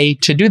way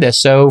to do this.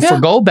 So for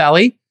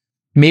GoldBelly,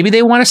 maybe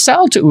they want to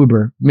sell to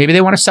Uber. Maybe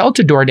they want to sell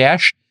to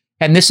DoorDash.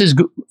 And this is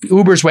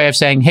Uber's way of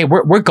saying, hey,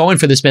 we're going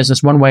for this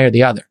business one way or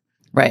the other.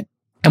 Right.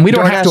 And we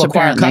don't have to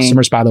acquire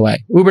customers, by the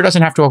way. Uber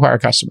doesn't have to acquire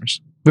customers.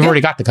 We've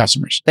already got the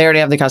customers. They already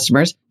have the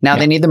customers. Now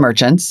they need the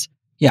merchants.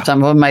 Yeah.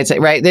 Some of them might say,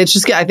 right. I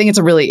think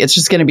it's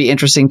just going to be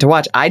interesting to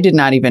watch. I did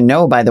not even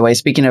know, by the way,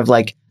 speaking of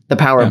like the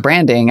power of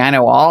branding, I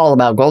know all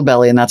about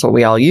GoldBelly, and that's what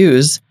we all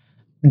use.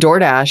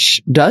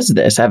 DoorDash does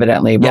this,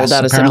 evidently. Rolled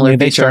out a similar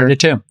feature. They started it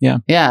too. Yeah.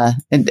 Yeah.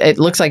 It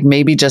looks like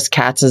maybe just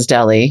Katz's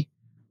Deli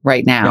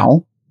right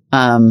now.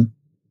 Yeah.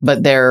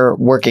 But they're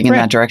working in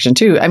that direction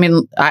too. I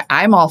mean,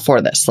 I'm all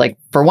for this. Like,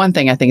 for one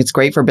thing, I think it's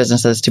great for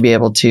businesses to be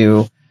able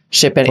to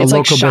ship it. It's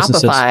like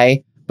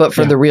Shopify, but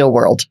for the real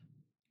world.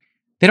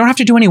 They don't have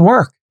to do any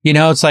work.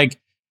 It's like,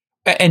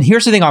 and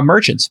here's the thing on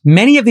merchants.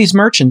 Many of these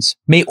merchants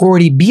may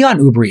already be on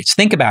Uber Eats.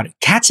 Think about it.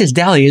 Katz's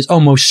Deli is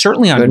almost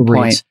certainly on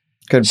Uber Eats.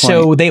 Good point.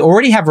 So they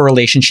already have a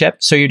relationship.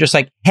 So you're just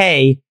like,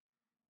 hey,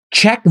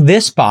 check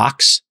this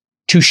box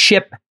to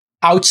ship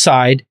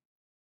outside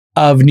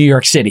of New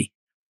York City.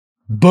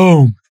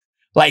 Boom.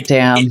 Like,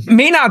 damn. It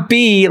may not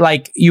be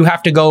like you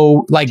have to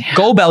go, like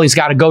GoldBelly's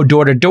got to go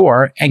door to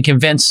door and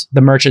convince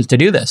the merchants to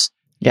do this.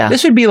 Yeah.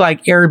 This would be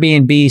like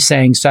Airbnb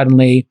saying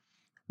suddenly,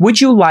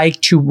 would you like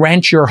to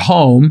rent your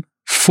home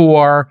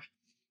for,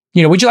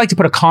 would you like to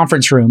put a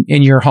conference room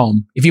in your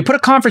home? If you put a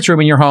conference room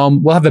in your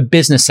home, we'll have a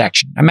business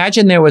section.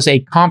 Imagine there was a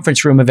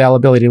conference room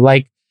availability.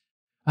 Like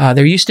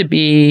there used to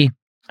be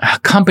a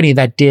company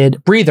that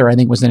did Breather, I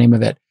think was the name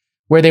of it,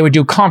 where they would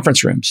do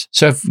conference rooms.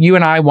 So if you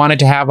and I wanted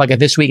to have like a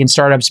This Week in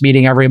Startups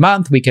meeting every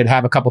month, we could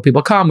have a couple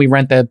people come. We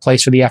rent the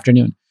place for the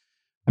afternoon.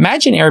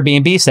 Imagine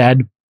Airbnb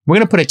said, we're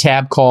going to put a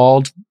tab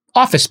called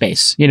office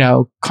space,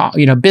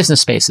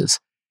 business spaces.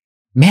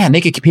 Man,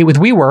 they could compete with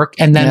WeWork.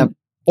 And then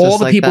all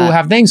the people who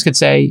have things could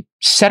say,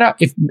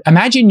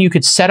 imagine you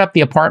could set up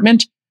the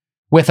apartment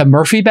with a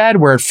Murphy bed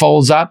where it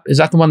folds up. Is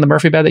that the one, the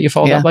Murphy bed that you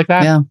fold up like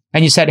that? Yeah.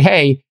 And you said,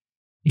 hey,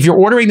 if you're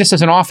ordering this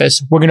as an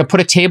office, we're going to put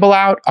a table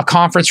out, a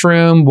conference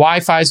room,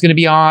 Wi-Fi is going to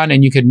be on,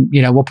 and you can,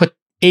 we'll put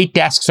 8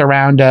 chairs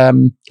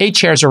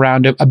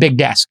around a big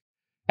desk.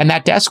 And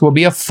that desk will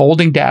be a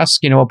folding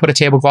desk. We'll put a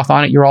tablecloth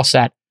on it. You're all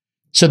set.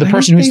 So the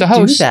person who's the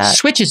host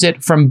switches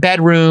it from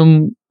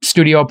bedroom,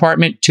 studio,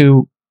 apartment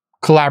to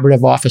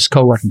collaborative office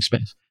co-working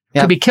space.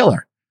 Could be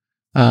killer.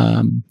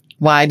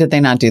 Why did they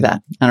not do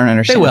that? I don't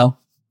understand. They will.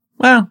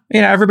 Well,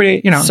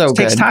 everybody, it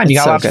takes time. You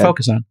got a lot to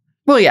focus on.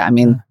 Well, yeah, I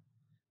mean,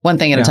 one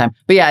thing at a time.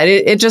 But yeah,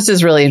 it just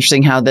is really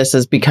interesting how this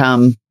has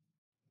become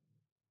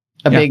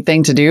a big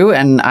thing to do.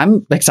 And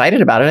I'm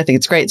excited about it. I think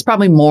it's great. It's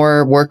probably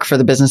more work for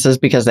the businesses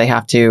because they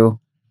have to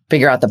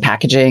figure out the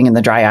packaging and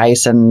the dry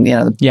ice and,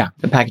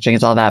 the packaging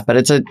is all that. But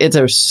it's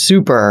a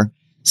super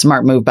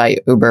smart move by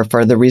Uber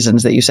for the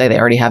reasons that you say. They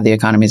already have the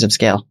economies of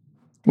scale.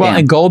 Well,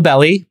 and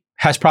GoldBelly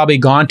has probably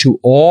gone to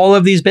all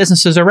of these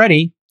businesses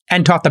already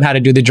and taught them how to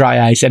do the dry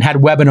ice and had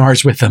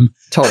webinars with them.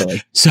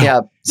 Totally. So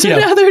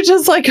now they're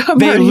just like,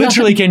 they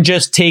literally can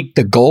just take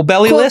the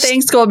GoldBelly list.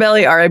 Thanks,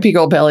 GoldBelly. RIP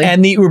GoldBelly.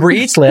 And the Uber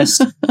Eats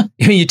list.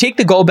 You take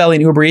the GoldBelly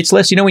and Uber Eats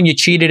list. When you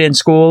cheated in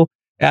school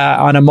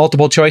on a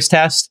multiple choice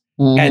test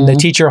and the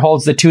teacher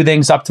holds the 2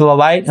 things up to the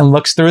light and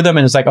looks through them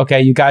and is like,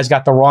 okay, you guys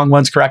got the wrong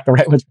ones correct, the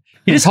right ones.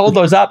 You just hold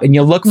those up and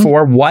you look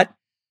for what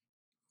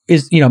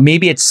is,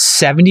 maybe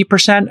it's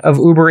 70% of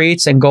Uber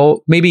Eats and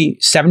maybe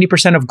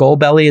 70% of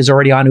GoldBelly is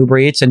already on Uber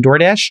Eats and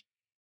DoorDash.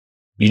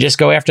 You just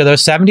go after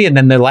those 70 and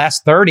then the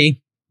last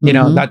 30,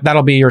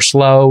 that'll be your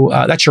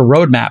that's your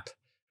roadmap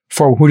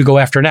for who to go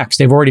after next.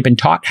 They've already been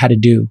taught how to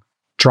do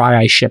dry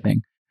ice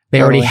shipping.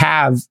 They already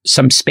have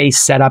some space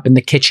set up in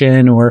the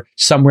kitchen or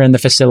somewhere in the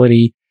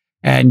facility,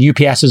 and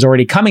UPS is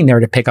already coming there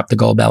to pick up the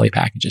GoldBelly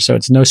packages. So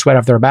it's no sweat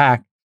off their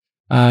back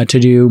to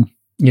do,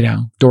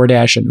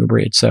 DoorDash and Uber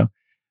Eats. So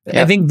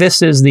I think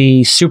this is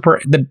the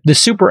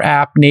super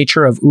app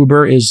nature of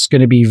Uber is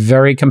going to be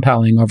very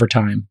compelling over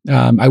time.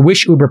 I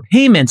wish Uber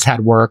payments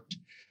had worked.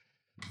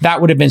 That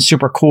would have been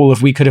super cool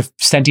if we could have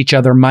sent each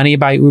other money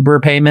by Uber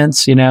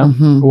payments,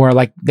 or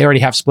like they already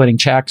have splitting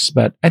checks.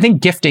 But I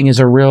think gifting is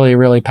a really,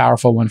 really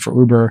powerful one for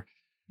Uber,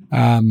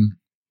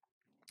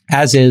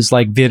 as is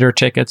like theater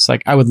tickets.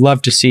 Like I would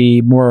love to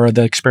see more of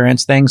the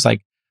experience things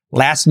like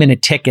last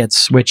minute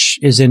tickets, which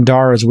is in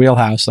Dara's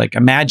wheelhouse. Like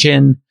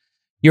imagine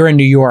you're in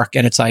New York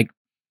and it's like,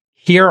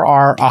 here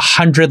are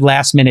 100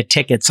 last minute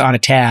tickets on a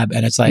tab.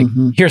 And it's like,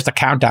 here's the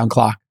countdown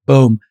clock.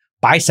 Boom.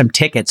 Buy some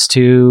tickets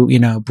to,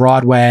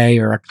 Broadway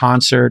or a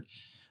concert,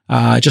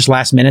 just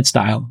last minute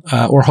style,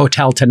 or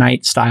Hotel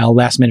Tonight style,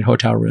 last minute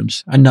hotel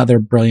rooms. Another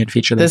brilliant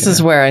feature. This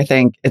is where I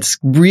think it's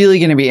really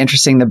going to be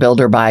interesting, the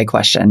build or buy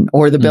question,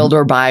 or the build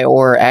or buy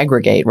or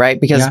aggregate, right?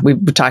 Because we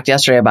talked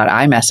yesterday about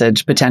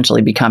iMessage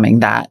potentially becoming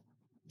that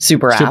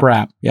super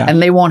app. Yeah.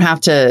 And they won't have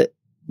to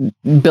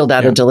build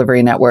out a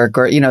delivery network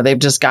or, they've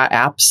just got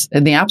apps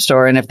in the app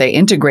store. And if they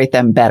integrate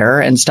them better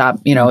and stop,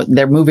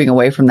 they're moving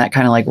away from that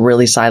kind of like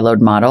really siloed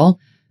model.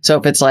 So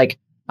if it's like,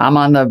 I'm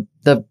on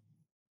the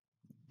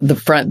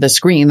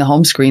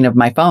home screen of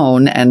my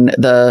phone and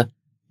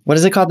what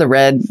is it called?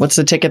 What's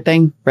the ticket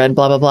thing? Red,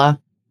 blah, blah,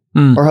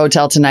 blah. Or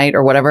Hotel Tonight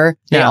or whatever.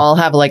 They all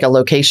have like a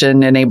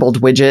location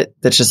enabled widget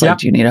that's just like,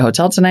 do you need a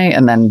hotel tonight?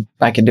 And then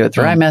I can do it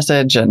through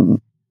iMessage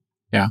and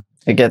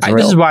it gets real.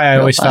 This is why I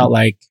always felt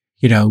like,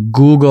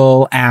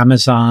 Google,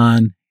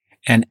 Amazon,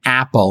 and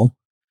Apple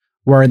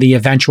were the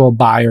eventual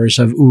buyers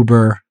of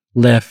Uber,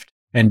 Lyft,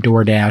 and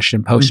DoorDash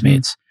and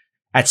Postmates.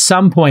 At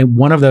some point,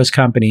 one of those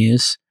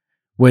companies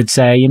would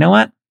say, you know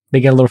what? They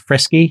get a little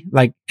frisky.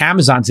 Like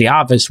Amazon's the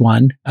obvious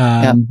one,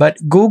 but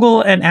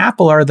Google and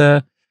Apple are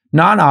the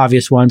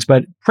non-obvious ones,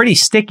 but pretty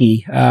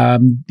sticky.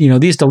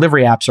 These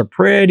delivery apps are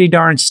pretty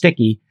darn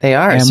sticky. They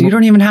are. So you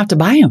don't even have to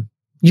buy them.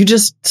 You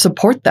just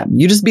support them.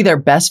 You just be their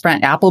best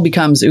friend. Apple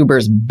becomes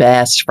Uber's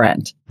best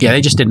friend. Yeah,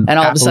 they just didn't. And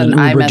all of a sudden,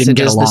 iMessage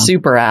is the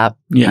super app.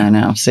 Yeah, I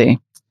know. See,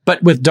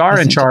 but with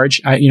Dara in charge,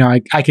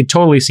 I could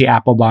totally see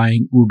Apple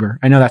buying Uber.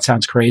 I know that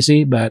sounds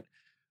crazy, but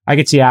I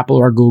could see Apple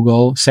or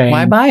Google saying,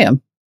 "Why buy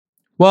them?"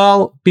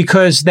 Well,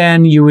 because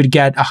then you would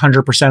get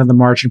 100% of the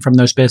margin from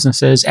those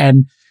businesses,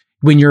 and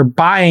when you're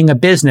buying a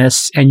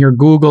business and you're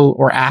Google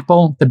or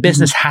Apple, the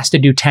business has to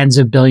do tens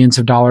of billions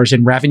of dollars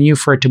in revenue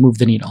for it to move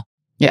the needle.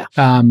 Yeah.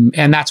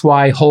 And that's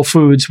why Whole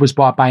Foods was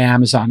bought by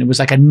Amazon. It was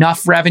like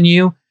enough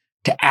revenue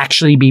to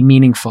actually be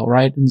meaningful,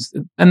 right?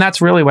 And that's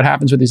really what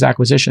happens with these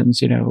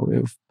acquisitions.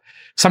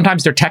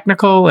 Sometimes they're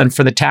technical and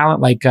for the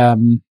talent, like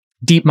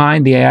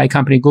DeepMind, the AI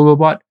company Google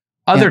bought.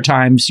 Other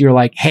times you're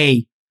like,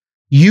 hey,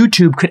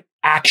 YouTube could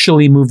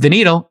actually move the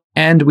needle.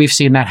 And we've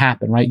seen that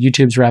happen, right?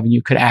 YouTube's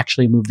revenue could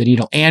actually move the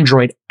needle.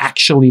 Android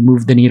actually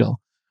moved the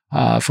needle.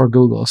 For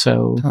Google.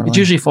 So it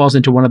usually falls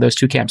into one of those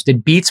two camps.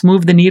 Did Beats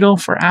move the needle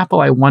for Apple?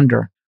 I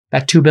wonder.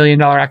 That $2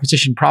 billion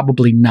acquisition,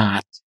 probably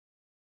not.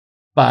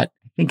 But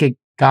I think it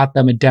got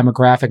them a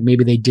demographic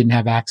maybe they didn't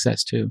have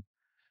access to.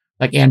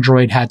 Like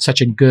Android had such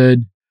a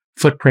good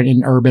footprint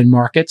in urban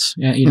markets,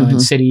 in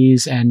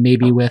cities and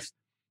maybe with...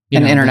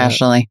 and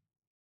internationally.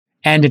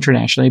 and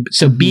internationally.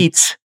 So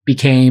Beats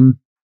became,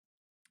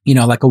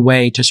 like a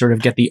way to sort of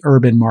get the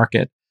urban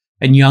market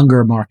and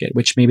younger market,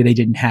 which maybe they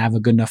didn't have a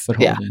good enough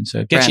foothold in.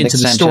 So it gets you into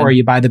the store,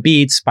 you buy the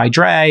Beats by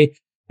Dre,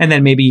 and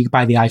then maybe you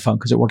buy the iPhone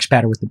because it works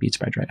better with the Beats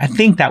by Dre. I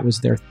think that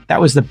was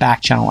the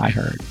back channel I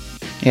heard.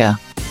 Yeah.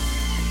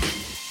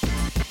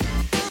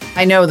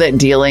 I know that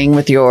dealing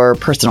with your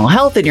personal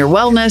health and your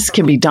wellness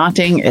can be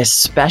daunting,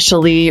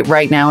 especially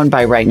right now. And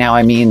by right now,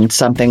 I mean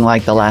something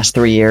like the last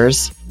 3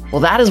 years.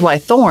 Well, that is why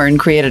Thorne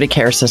created a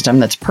care system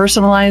that's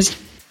personalized,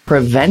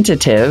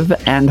 preventative,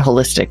 and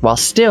holistic while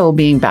still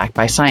being backed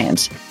by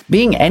science.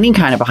 Being any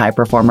kind of a high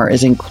performer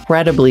is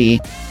incredibly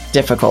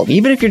difficult,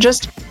 even if you're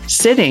just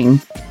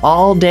sitting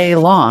all day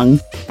long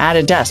at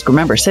a desk.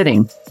 Remember,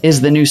 sitting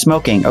is the new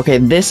smoking. Okay,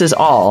 this is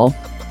all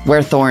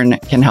where Thorne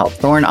can help.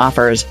 Thorne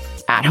offers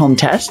at-home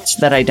tests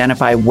that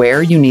identify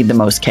where you need the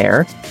most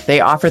care. They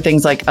offer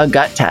things like a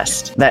gut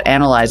test that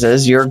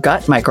analyzes your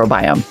gut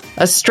microbiome,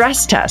 a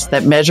stress test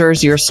that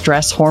measures your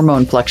stress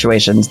hormone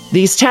fluctuations.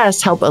 These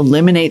tests help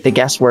eliminate the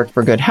guesswork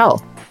for good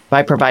health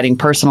by providing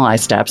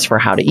personalized steps for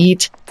how to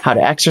eat, how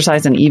to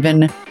exercise, and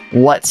even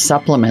what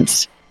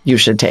supplements you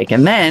should take.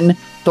 And then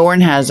Thorne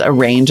has a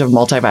range of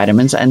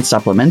multivitamins and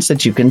supplements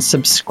that you can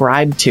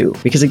subscribe to.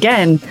 Because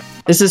again,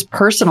 this is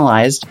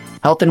personalized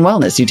health and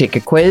wellness. You take a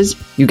quiz,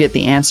 you get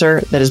the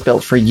answer that is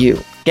built for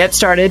you. Get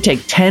started, take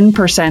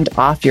 10%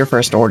 off your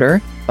first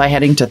order by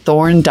heading to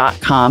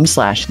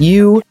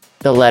thorne.com/u,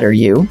 the letter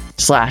U,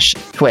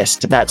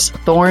 /twist. That's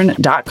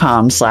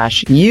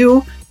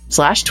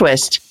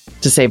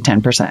thorne.com/u/twist to save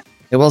 10%.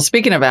 Well,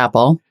 speaking of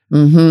Apple,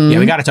 yeah,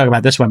 we got to talk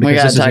about this one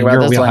because this is in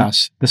your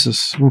wheelhouse. This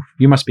is,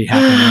 you must be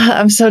happy.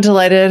 I'm so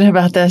delighted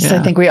about this. Yeah.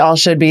 I think we all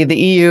should be. The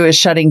EU is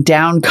shutting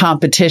down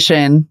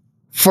competition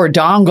for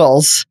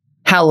dongles.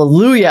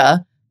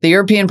 Hallelujah. The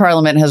European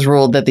Parliament has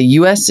ruled that the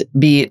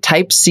USB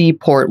Type-C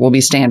port will be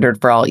standard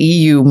for all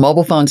EU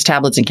mobile phones,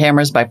 tablets, and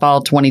cameras by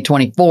fall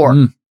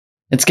 2024.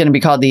 It's going to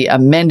be called the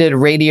Amended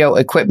Radio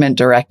Equipment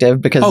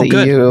Directive because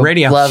the EU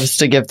loves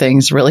to give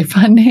things really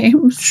fun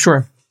names.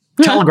 Sure.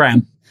 Telegraph.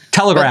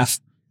 But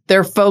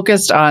they're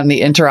focused on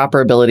the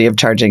interoperability of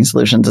charging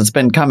solutions. It's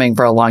been coming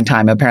for a long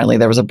time. Apparently,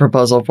 there was a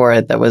proposal for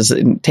it that was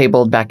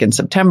tabled back in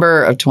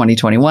September of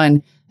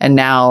 2021. And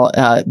now,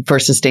 for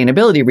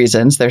sustainability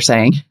reasons, they're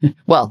saying,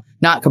 well,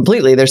 not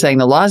completely. They're saying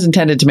the law is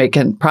intended to make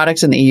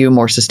products in the EU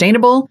more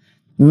sustainable,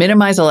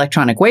 minimize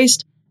electronic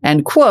waste,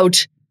 and,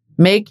 quote,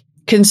 make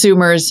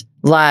consumers'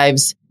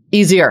 lives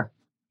easier.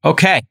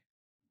 Okay.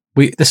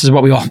 This is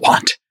what we all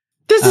want.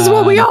 This is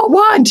what we all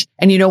want.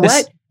 And you know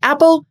what?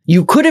 Apple,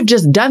 you could have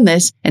just done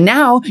this, and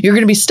now you're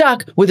going to be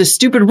stuck with a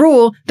stupid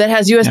rule that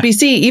has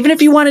USB-C. Yeah. Even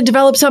if you want to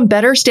develop some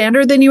better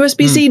standard than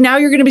USB-C, now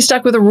you're going to be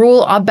stuck with a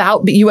rule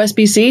about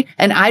USB-C,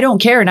 and I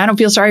don't care, and I don't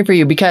feel sorry for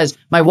you because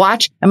my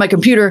watch and my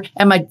computer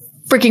and my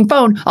freaking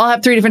phone all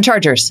have 3 different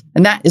chargers,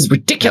 and that is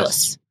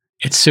ridiculous.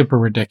 It's super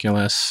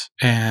ridiculous,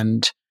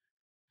 and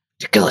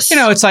ridiculous.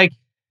 It's like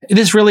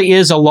this really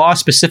is a law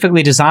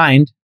specifically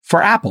designed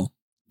for Apple.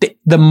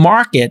 The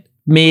market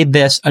made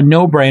this a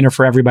no-brainer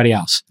for everybody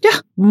else. Yeah.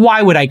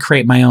 Why would I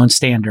create my own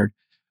standard?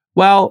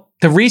 Well,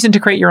 the reason to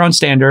create your own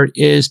standard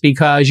is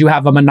because you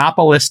have a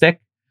monopolistic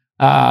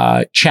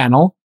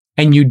channel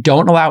and you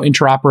don't allow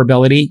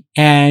interoperability,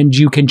 and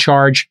you can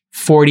charge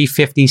 40,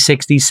 50,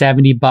 60,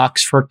 70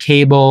 bucks for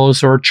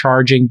cables or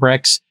charging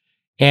bricks.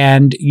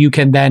 And you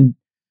can then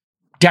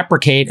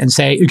deprecate and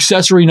say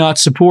accessory not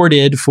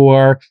supported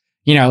for,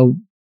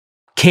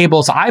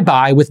 cables I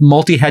buy with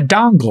multi-head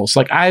dongles.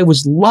 Like I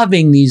was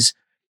loving these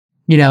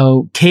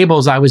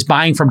cables I was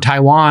buying from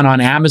Taiwan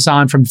on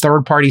Amazon from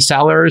third-party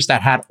sellers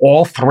that had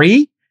all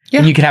 3. Yeah.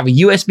 And you could have a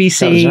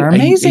USB-C, a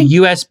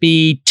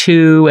USB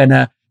 2, and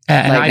an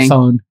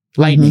iPhone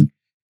Lightning.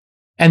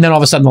 And then all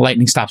of a sudden the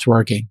Lightning stops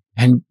working.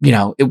 And,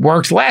 it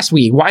worked last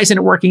week. Why isn't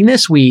it working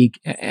this week?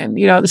 And,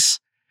 this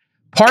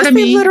part of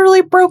me... They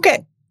literally broke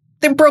it.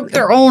 They broke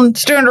their own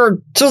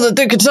standard so that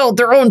they could sell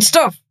their own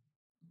stuff.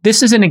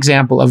 This is an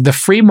example of the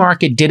free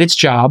market did its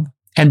job,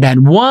 and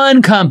then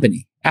one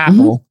company,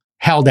 Apple,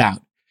 held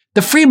out.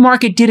 The free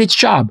market did its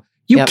job.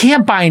 You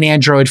can't buy an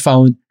Android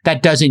phone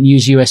that doesn't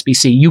use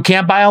USB-C. You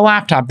can't buy a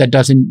laptop that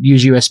doesn't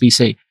use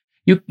USB-C.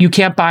 You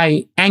can't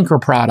buy Anchor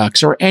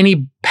products or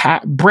any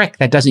brick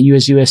that doesn't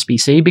use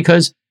USB-C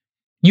because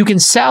you can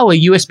sell a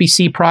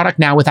USB-C product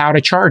now without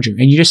a charger.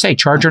 And you just say,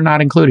 charger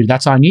not included.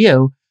 That's on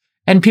you.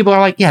 And people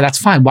are like, yeah, that's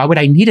fine. Why would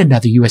I need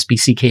another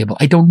USB-C cable?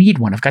 I don't need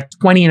one. I've got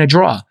 20 in a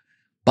drawer.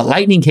 But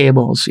Lightning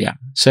cables,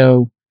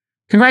 So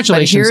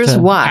congratulations here's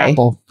to why.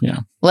 Apple. Yeah.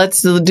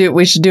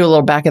 We should do a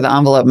little back of the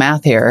envelope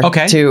math here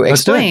to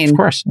explain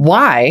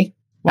why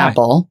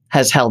Apple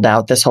has held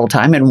out this whole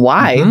time and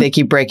why they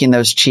keep breaking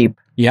those cheap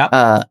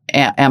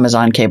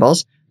Amazon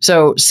cables.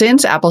 So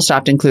since Apple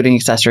stopped including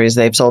accessories,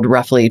 they've sold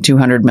roughly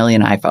 200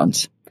 million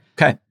iPhones.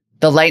 Okay.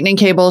 The Lightning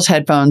cables,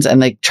 headphones,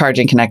 and the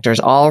charging connectors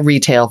all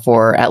retail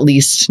for at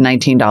least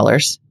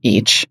 $19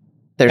 each.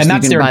 And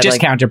that's their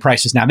discounted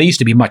prices now. They used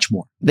to be much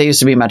more. They used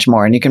to be much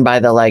more. And you can buy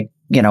the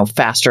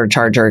faster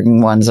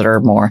charging ones that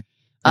are more.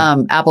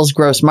 Apple's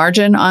gross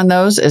margin on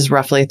those is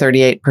roughly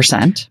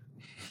 38%.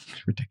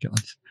 It's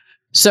ridiculous.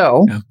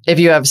 So if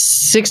you have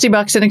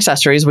 $60 in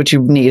accessories, which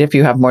you need if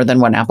you have more than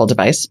one Apple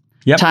device,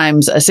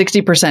 times a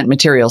 60%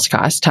 materials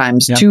cost,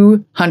 times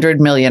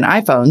 200 million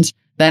iPhones,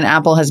 then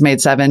Apple has made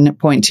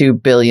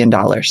 $7.2 billion.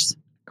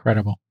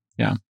 Incredible.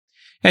 Yeah. And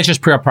it's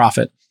just pure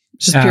profit.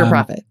 Just pure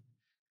profit.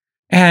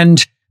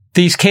 And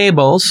these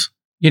cables,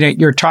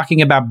 you're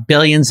talking about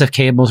billions of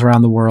cables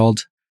around the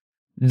world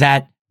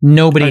that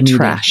nobody needed.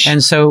 Trash.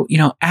 And so,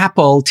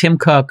 Apple, Tim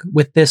Cook,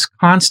 with this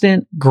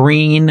constant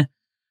green,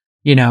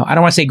 I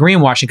don't want to say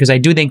greenwashing because I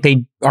do think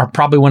they are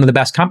probably one of the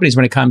best companies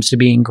when it comes to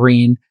being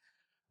green.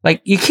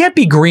 Like, you can't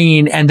be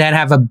green and then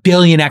have a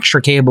billion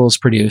extra cables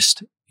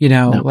produced,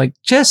 like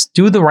just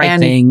do the right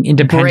thing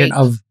independent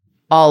of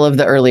all of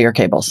the earlier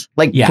cables,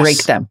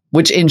 break them,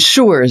 which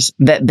ensures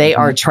that they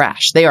are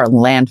trash. They are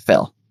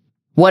landfill.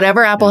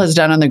 Whatever Apple has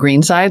done on the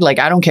green side,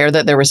 I don't care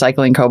that they're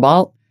recycling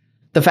cobalt.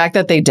 The fact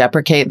that they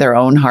deprecate their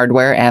own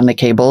hardware and the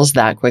cables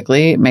that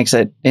quickly makes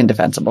it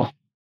indefensible.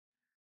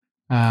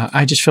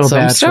 I just feel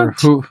bad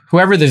for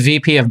whoever the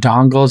VP of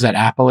dongles at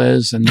Apple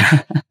is, and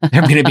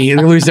they're going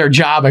to lose their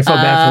job. I feel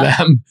bad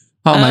for them.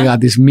 Oh my God,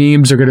 these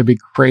memes are going to be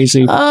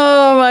crazy.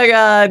 Oh my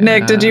God,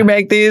 Nick, did you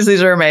make these?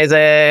 These are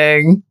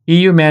amazing.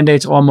 EU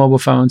mandates all mobile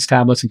phones,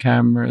 tablets, and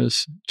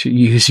cameras to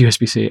use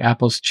USB-C.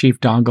 Apple's chief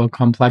dongle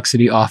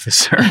complexity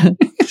officer.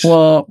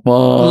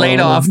 Laid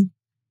off.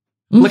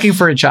 Looking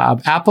for a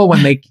job. Apple,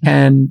 when they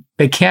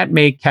can't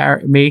make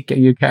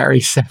you carry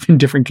 7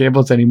 different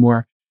cables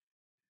anymore.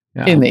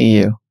 Yeah. In the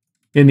EU.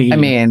 In the EU. I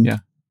mean,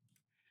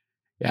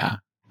 yeah.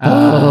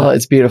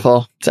 It's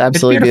beautiful. It's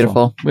absolutely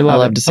beautiful. We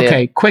love to see it.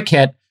 Okay, quick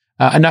hit.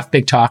 Enough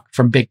big talk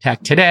from Big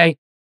Tech today.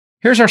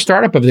 Here's our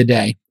startup of the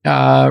day.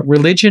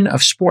 Religion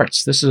of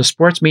Sports. This is a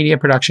sports media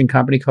production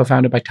company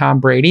co-founded by Tom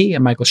Brady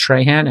and Michael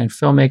Strahan and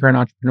filmmaker and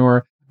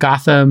entrepreneur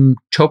Gautam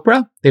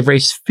Chopra. They've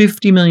raised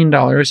 $50 million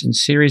in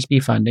Series B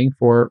funding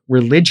for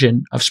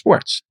Religion of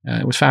Sports.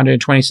 It was founded in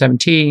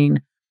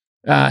 2017,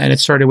 and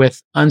it started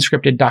with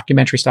unscripted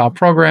documentary-style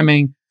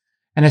programming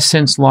and has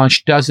since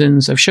launched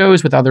dozens of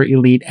shows with other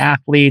elite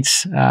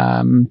athletes.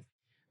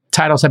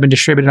 Titles have been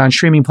distributed on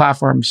streaming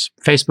platforms,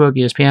 Facebook,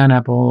 ESPN,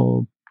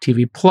 Apple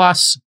TV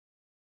Plus,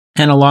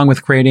 and along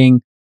with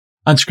creating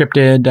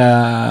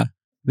unscripted,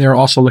 they're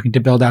also looking to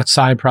build out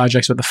side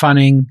projects with the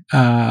funding.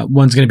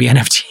 One's going to be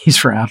NFTs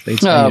for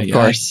athletes. Of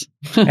course.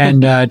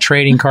 And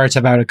trading cards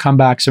have had a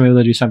comeback, so maybe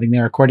they'll do something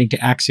there. According to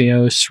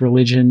Axios,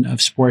 Religion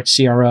of Sports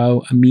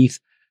CRO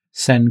Amit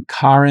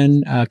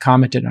Senkaran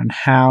commented on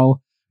how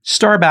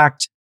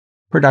star-backed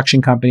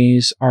production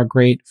companies are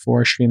great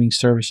for streaming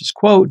services.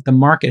 Quote, the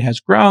market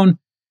has grown,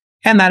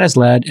 and that has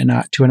led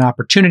to an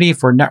opportunity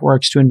for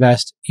networks to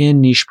invest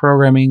in niche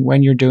programming.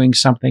 When you're doing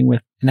something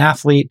with an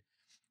athlete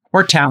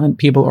or talent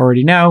people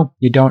already know,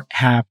 you don't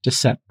have to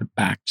set the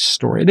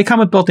backstory. They come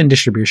with built-in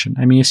distribution.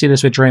 I mean, you see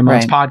this with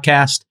Draymond's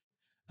podcast,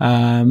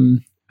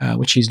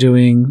 which he's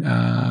doing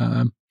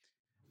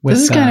with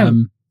this is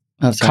kind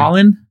of,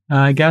 Colin,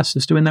 I guess,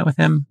 is doing that with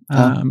him.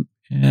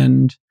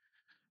 And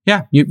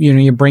yeah,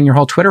 you bring your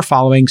whole Twitter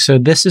following. So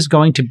this is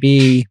going to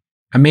be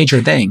a major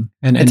thing.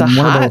 And it's a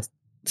hot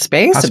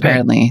space,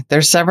 apparently.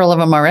 There's several of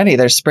them already.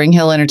 There's Spring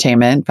Hill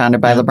Entertainment, founded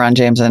by LeBron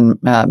James and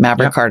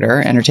Maverick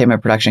Carter,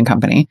 entertainment production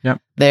company.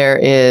 There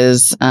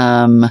is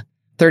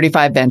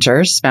 35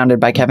 Ventures,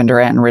 founded by Kevin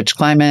Durant and Rich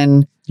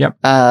Kleiman.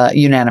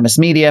 Unanimous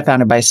Media,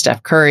 founded by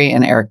Steph Curry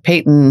and Eric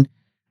Payton.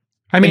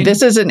 I mean,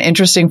 this is an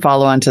interesting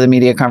follow-on to the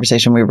media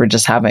conversation we were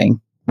just having,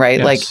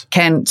 right? Yes.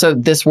 So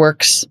this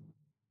works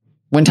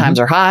when times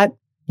are hot.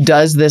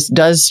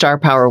 Does star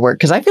power work?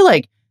 Because I feel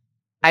like,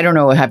 I don't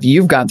know if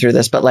you've gone through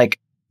this, but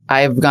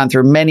I've gone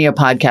through many a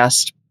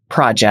podcast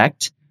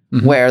project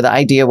where the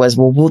idea was,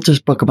 well, we'll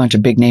just book a bunch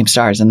of big name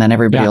stars and then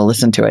everybody will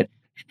listen to it.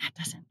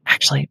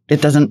 And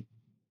it doesn't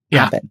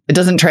happen. It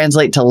doesn't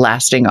translate to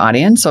lasting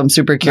audience. So I'm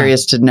super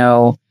curious to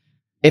know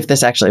if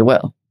this actually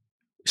will.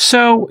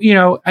 So,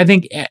 I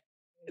think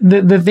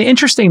the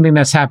interesting thing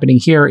that's happening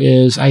here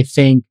is, I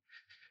think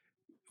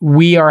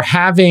we are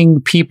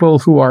having people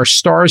who are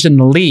stars in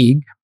the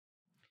league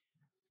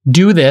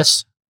do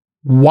this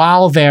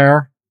while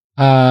they're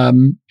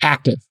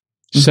active.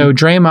 So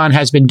Draymond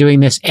has been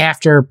doing this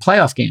after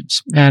playoff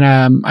games. And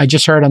I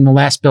just heard on the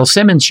last Bill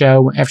Simmons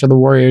show, after the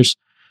Warriors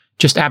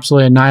just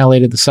absolutely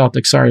annihilated the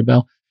Celtics. Sorry,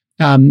 Bill.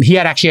 He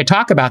had actually a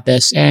talk about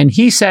this, and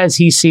he says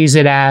he sees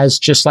it as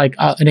just like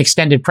an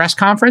extended press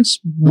conference,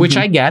 which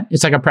I get.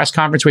 It's like a press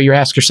conference where you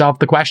ask yourself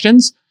the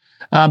questions.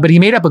 But he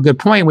made up a good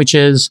point, which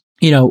is,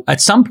 at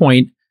some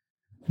point,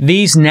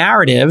 these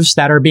narratives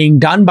that are being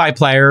done by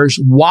players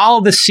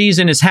while the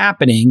season is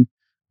happening,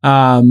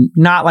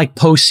 not like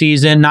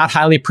postseason, not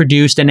highly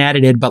produced and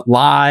edited, but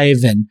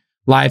live and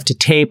live to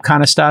tape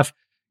kind of stuff,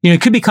 it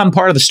could become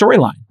part of the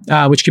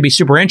storyline, which could be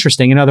super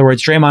interesting. In other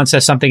words, Draymond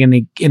says something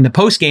in the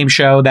post-game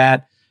show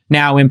that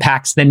now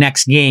impacts the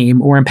next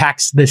game or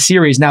impacts the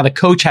series. Now the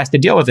coach has to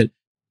deal with it.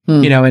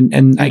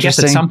 And I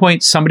guess at some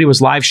point somebody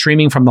was live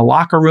streaming from the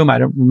locker room. I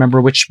don't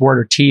remember which sport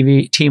or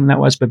TV team that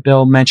was, but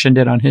Bill mentioned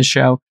it on his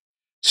show.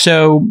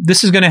 So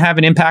this is going to have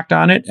an impact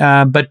on it.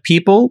 But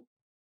people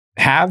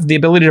have the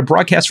ability to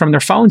broadcast from their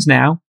phones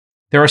now.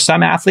 There are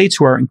some athletes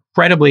who are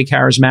incredibly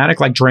charismatic,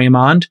 like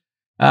Draymond.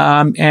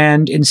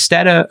 And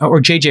instead of, or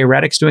JJ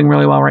Redick's doing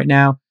really well right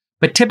now.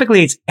 But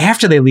typically it's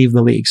after they leave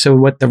the league. So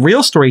what the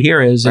real story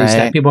here is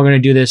that people are going to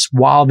do this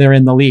while they're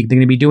in the league. They're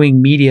going to be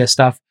doing media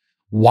stuff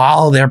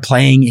while they're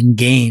playing in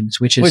games,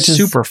 which is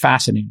super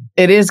fascinating.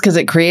 It is, because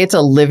it creates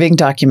a living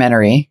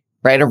documentary,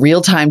 right? A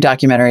real-time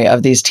documentary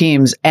of these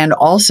teams. And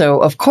also,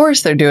 of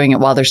course, they're doing it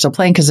while they're still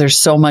playing because they're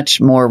so much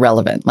more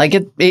relevant. Like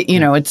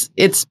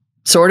it's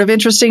sort of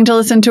interesting to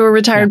listen to a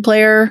retired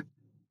player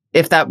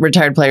if that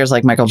retired player is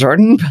like Michael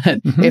Jordan, but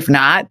if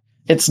not,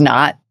 it's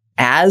not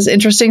as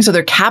interesting. So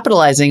they're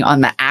capitalizing on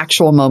the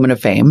actual moment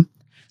of fame,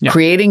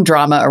 creating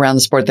drama around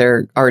the sport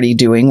they're already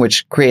doing,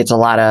 which creates a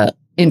lot of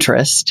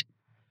interest.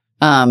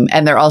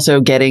 And they're also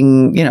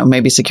getting,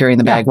 maybe securing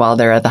the bag while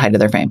they're at the height of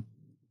their fame.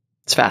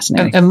 It's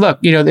fascinating. And look,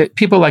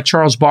 people like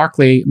Charles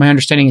Barkley, my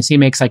understanding is he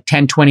makes like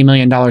 $10, $20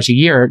 million a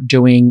year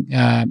doing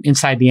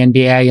inside the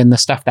NBA and the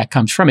stuff that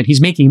comes from it. He's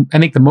making, I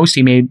think the most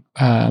he made,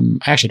 I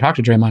actually talked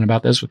to Draymond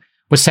about this,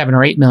 was $7 or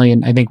 $8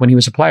 million, I think, when he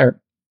was a player.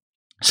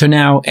 So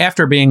now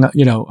after being,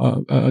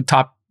 a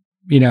top,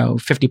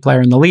 50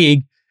 player in the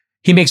league,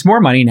 he makes more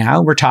money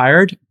now,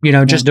 retired,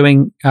 just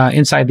doing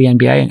inside the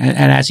NBA.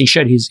 And as he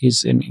should,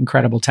 he's an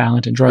incredible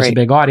talent and draws a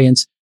big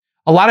audience.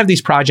 A lot of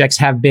these projects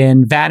have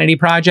been vanity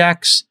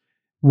projects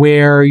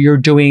where you're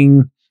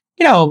doing,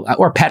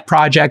 or pet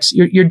projects.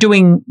 You're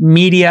doing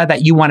media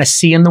that you want to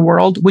see in the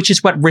world, which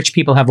is what rich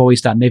people have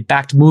always done. They've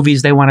backed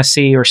movies they want to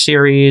see, or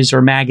series,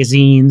 or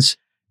magazines,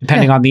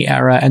 depending on the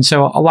era. And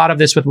so a lot of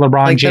this with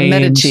LeBron James.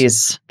 Like the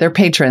Medicis, they're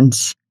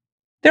patrons.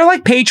 They're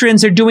like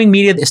patrons. They're doing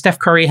media. Steph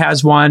Curry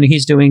has one.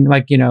 He's doing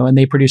and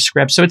they produce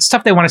scripts. So it's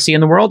stuff they want to see in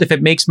the world. If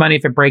it makes money,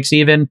 if it breaks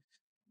even,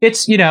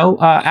 it's,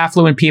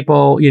 affluent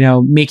people,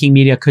 making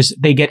media because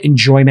they get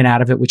enjoyment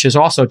out of it, which is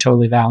also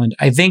totally valid.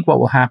 I think what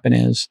will happen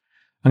is,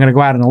 I'm going to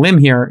go out on a limb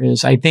here,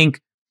 is I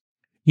think,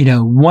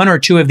 one or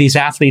two of these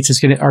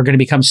athletes are going to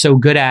become so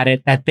good at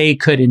it that they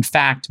could in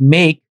fact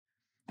make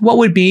what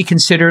would be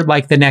considered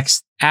like the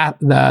next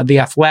the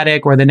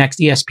Athletic or the next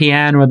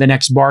ESPN or the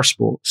next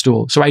Barstool.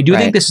 So I do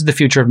think this is the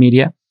future of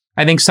media.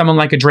 I think someone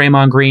like a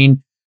Draymond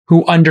Green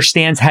who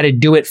understands how to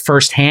do it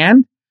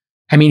firsthand.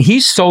 I mean,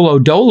 he's solo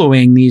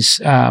doloing these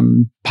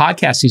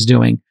podcasts he's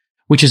doing,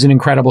 which is an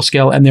incredible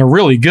skill, and they're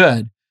really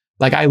good.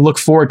 Like, I look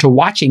forward to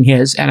watching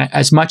his, and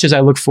as much as I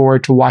look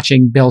forward to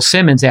watching Bill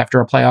Simmons after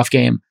a playoff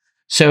game.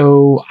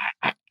 So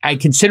I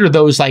consider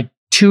those like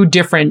two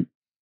different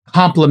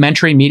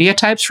complementary media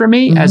types for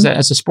me as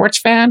a sports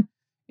fan.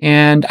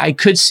 And I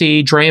could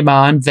see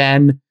Draymond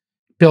then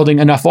building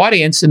enough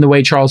audience in the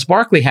way Charles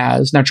Barkley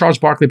has. Now, Charles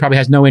Barkley probably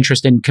has no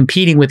interest in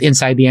competing with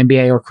Inside the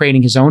NBA or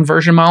creating his own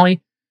version,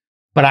 Molly.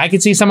 But I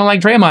could see someone like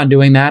Draymond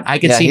doing that. I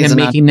could see him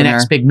making the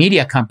next big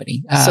media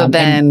company. So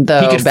then,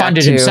 though, he could fund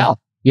it himself,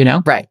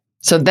 Right.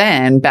 So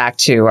then back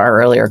to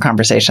our earlier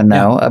conversation,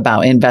 though,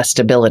 about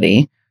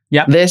investability.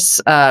 Yeah. This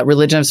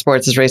Religion of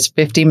Sports has raised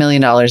 $50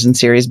 million in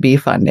Series B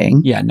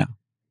funding. Yeah, no.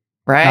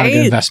 Right. Not a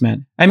good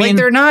investment. I mean,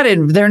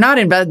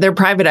 they're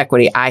private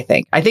equity, I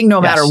think. I think no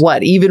matter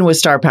what, even with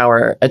star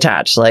power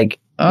attached, like,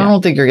 I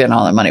don't think you're getting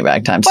all that money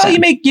back times 10. Well, you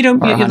make,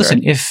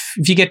 listen, if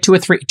you get two or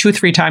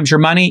three times your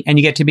money and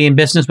you get to be in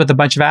business with a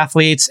bunch of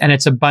athletes and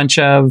it's a bunch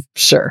of,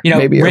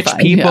 rich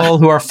people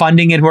who are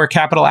funding it, who are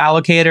capital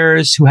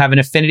allocators, who have an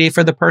affinity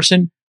for the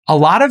person. A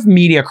lot of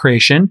media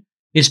creation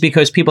is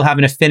because people have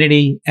an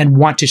affinity and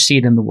want to see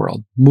it in the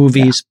world.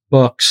 Movies,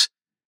 books,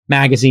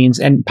 magazines,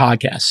 and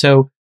podcasts.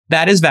 So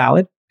that is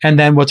valid. And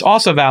then what's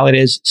also valid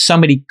is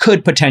somebody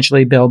could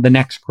potentially build the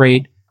next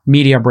great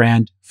media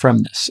brand from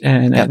this.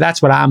 And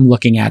that's what I'm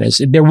looking at,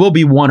 is there will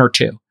be one or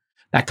two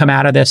that come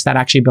out of this that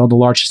actually build a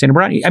large sustainable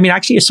brand. I mean,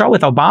 actually, you saw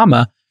with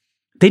Obama,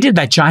 they did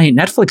that giant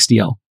Netflix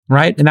deal,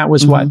 right? And that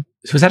was what?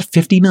 Was that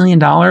 $50 million?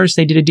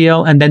 They did a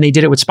deal. And then they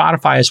did it with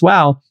Spotify as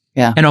well.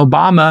 Yeah. And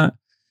Obama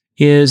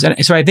is,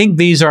 and so I think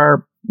these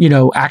are,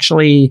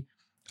 actually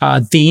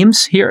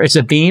themes here. It's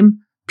a theme.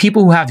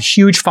 People who have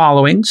huge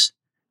followings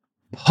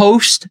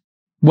post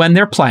when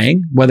they're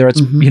playing, whether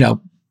it's,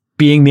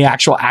 being the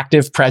actual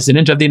active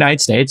president of the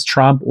United States,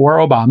 Trump or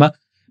Obama,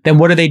 then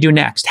what do they do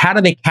next? How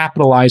do they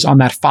capitalize on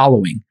that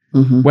following,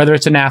 whether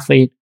it's an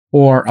athlete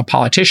or a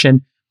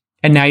politician?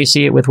 And now you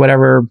see it with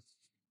whatever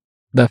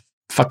the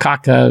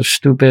fakaka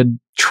stupid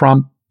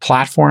Trump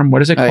platform.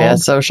 What is it called? Yeah,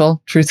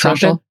 social, Truth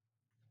Social.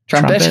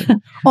 Trumpet.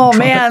 Oh, Trumpet.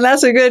 Man,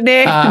 that's a good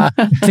name. I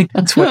think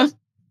that's what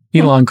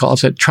Elon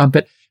calls it,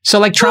 Trumpet. So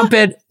like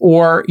Trumpet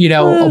or,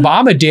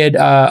 Obama did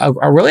a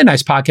really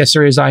nice podcast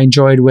series I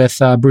enjoyed with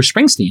Bruce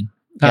Springsteen.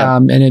 Yeah.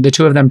 And the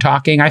two of them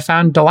talking, I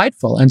found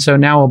delightful. And so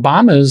now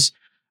Obama's,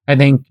 I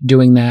think,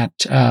 doing that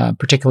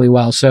particularly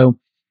well. So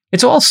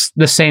it's all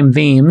the same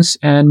themes,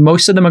 and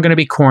most of them are going to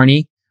be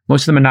corny.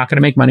 Most of them are not going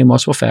to make money.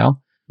 Most will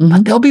fail.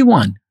 But there'll be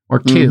one or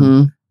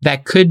two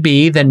that could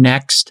be the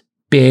next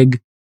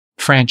big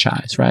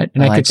franchise, right?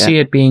 And I could see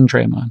it being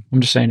Draymond.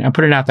 I'm just saying. I'm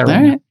putting it out there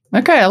right now.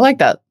 Okay, I like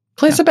that.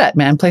 Place a bet,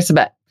 man. Place a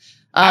bet.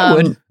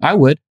 I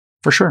would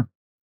for sure.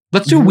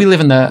 Let's do We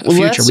Live in the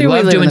Future. We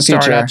love doing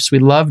startups. We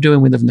love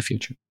doing We Live in the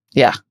Future.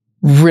 Yeah,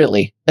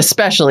 really.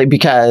 Especially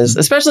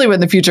when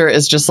the future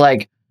is just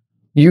like,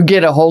 you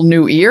get a whole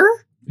new ear.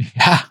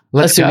 Yeah.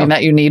 Assuming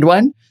that you need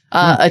one.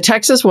 A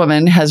Texas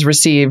woman has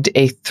received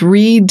a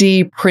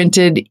 3D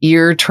printed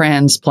ear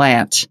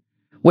transplant,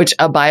 which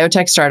a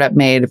biotech startup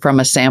made from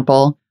a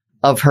sample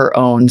of her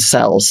own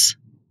cells.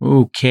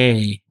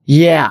 Okay.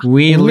 Yeah.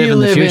 We live in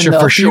the future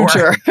for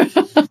sure.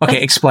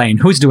 Okay, explain.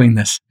 Who's doing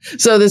this?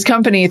 So this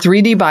company,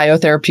 3D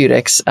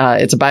Biotherapeutics,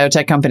 it's a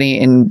biotech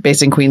company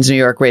based in Queens, New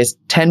York, raised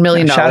 $10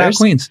 million. Shout out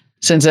Queens.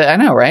 I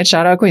know, right?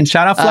 Shout out Queens.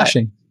 Shout out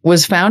Flushing.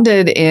 Was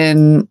founded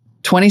in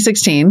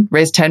 2016,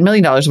 raised $10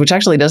 million, which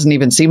actually doesn't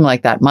even seem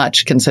like that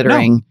much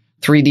considering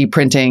 3D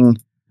printing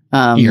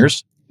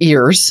ears.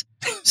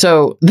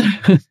 So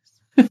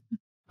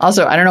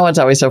also, I don't know what's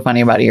always so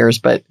funny about ears,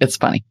 but it's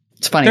funny.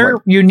 It's funny. They're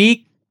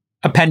unique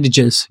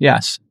appendages.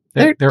 Yes.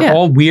 They're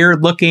all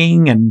weird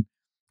looking and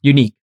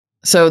unique.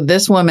 So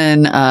this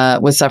woman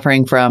was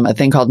suffering from a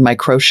thing called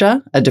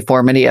microtia, a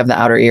deformity of the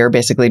outer ear.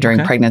 Basically,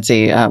 during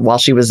pregnancy, while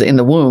she was in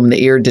the womb,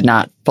 the ear did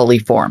not fully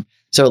form.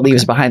 So it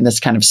leaves behind this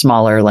kind of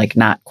smaller, like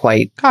not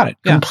quite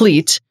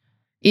complete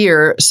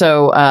ear.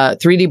 So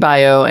 3D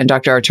Bio and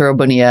Dr. Arturo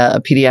Bonilla,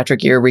 a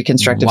pediatric ear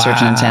reconstructive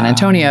surgeon in San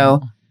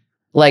Antonio,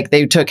 like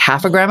they took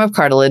 0.5 gram of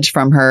cartilage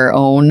from her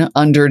own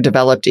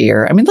underdeveloped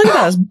ear. I mean, look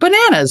at those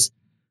bananas.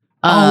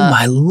 Oh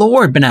my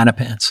Lord, banana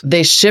pants.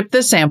 They shipped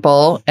the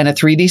sample and a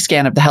 3D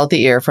scan of the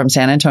healthy ear from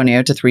San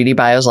Antonio to 3D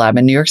Bio's lab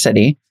in New York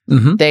City.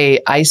 Mm-hmm. They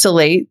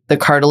isolate the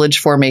cartilage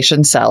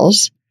formation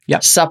cells,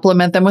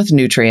 supplement them with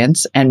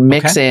nutrients, and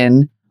mix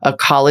in a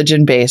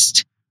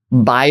collagen-based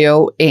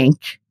bio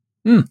ink,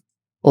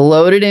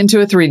 load it into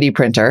a 3D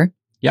printer,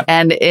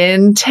 and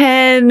in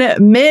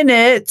 10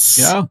 minutes...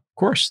 Yeah, of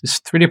course.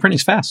 This 3D printing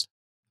is fast.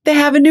 They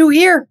have a new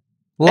ear.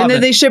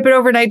 Then they ship it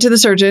overnight to the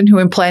surgeon who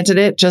implanted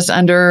it just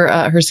under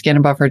her skin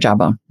above her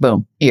jawbone.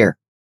 Boom. Ear.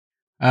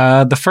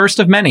 The first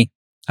of many.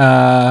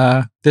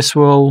 This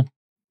will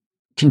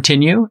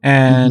continue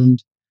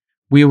and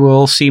we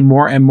will see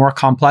more and more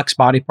complex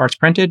body parts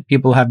printed.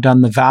 People have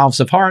done the valves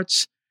of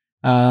hearts.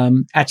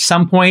 At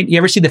some point, you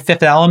ever see The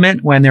Fifth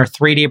Element when they're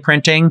 3D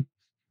printing,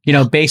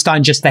 based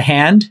on just the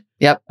hand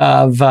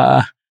of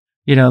the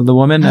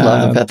woman. I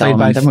love The Fifth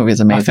Element. That movie is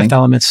amazing. Fifth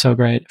Element's so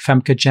great.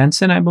 Femke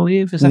Jensen, I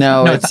believe. Is that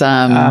it's the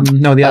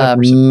other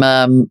person.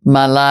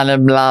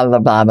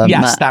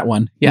 Yes, that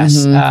one.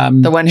 Yes.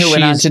 The one who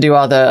went on to do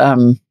all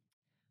the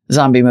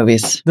zombie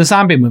movies. The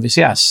zombie movies,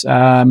 yes.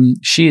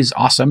 She's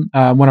awesome.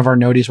 One of our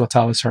noties will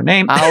tell us her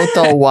name.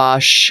 Auto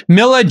wash.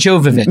 Mila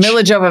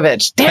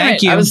Jovovich.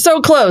 Thank you. I was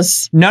so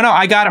close. No,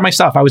 I got it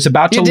myself. I was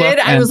about to look. You did?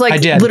 I was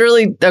like,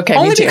 literally, okay.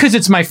 Only because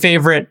it's my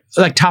favorite,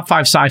 like top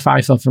 5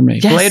 sci-fi film for me.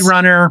 Yes. Blade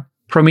Runner,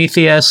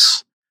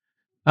 Prometheus,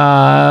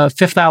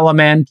 Fifth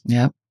Element.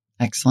 Yep.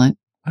 Excellent.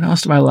 What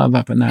else do I love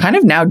up in that? Kind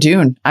of now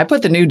Dune. I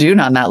put the new Dune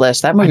on that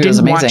list. That movie was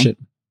amazing. Watch it.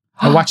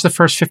 I watched the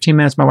first 15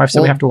 minutes. My wife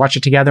said we have to watch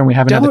it together and we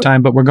have another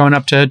time, but we're going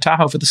up to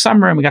Tahoe for the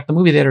summer and we got the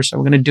movie theater, so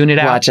we're going to Dune it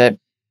out. Watch it.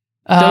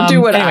 Don't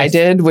do what I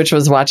did, which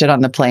was watch it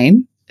on the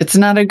plane. It's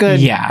not a good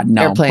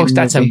airplane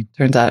movie,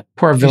 turns out.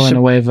 Poor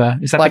Villanueva.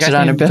 Is that the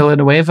guy's name?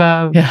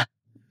 Villanueva? Yeah.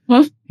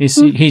 He's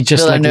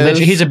just like,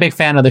 he's a big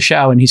fan of the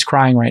show and he's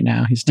crying right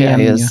now. He's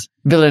DMing you.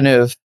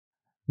 Villeneuve.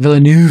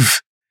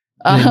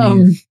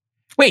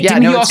 Wait,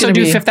 didn't he also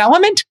do Fifth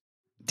Element?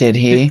 Did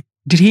he?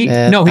 Did he?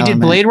 No, he did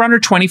Blade Runner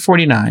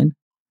 2049.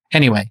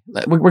 Anyway,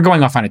 we're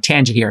going off on a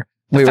tangent here.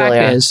 The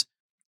fact is,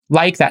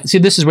 like that. See,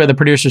 this is where the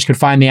producers could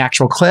find the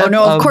actual clip. Oh,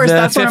 no, of course.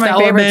 That's one of my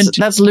favorites.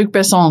 That's Luc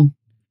Besson.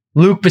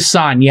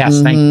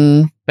 Yes. Thank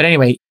you. But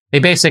anyway, they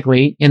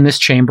basically, in this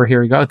chamber,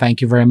 here we go.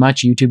 Thank you very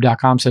much.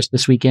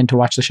 YouTube.com/thisweekend to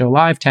watch the show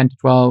live, 10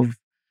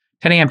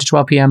 a.m. to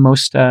 12 p.m.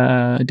 most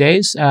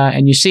days.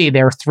 And you see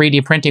they're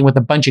 3D printing with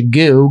a bunch of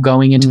goo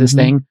going into this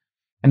thing.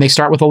 And they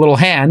start with a little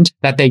hand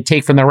that they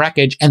take from the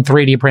wreckage and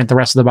 3D print the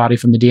rest of the body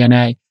from the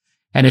DNA.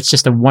 And it's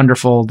just a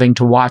wonderful thing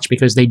to watch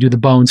because they do the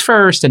bones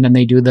first and then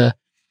they do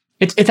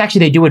it's actually,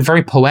 they do it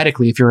very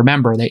poetically. If you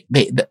remember,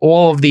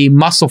 all of the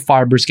muscle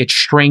fibers get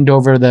stringed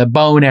over the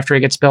bone after it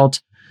gets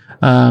built.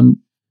 And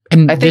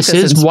this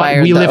is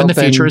what We Live in the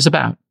Future is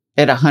about.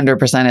 It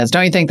 100% is.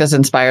 Don't you think this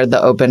inspired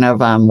the open of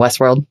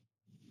Westworld?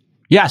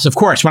 Yes, of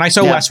course. When I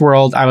saw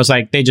Westworld, I was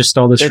like, they just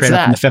stole this straight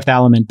up from The Fifth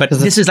Element. But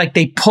this is like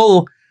they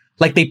pull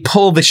the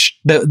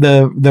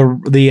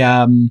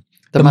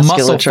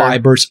muscle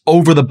fibers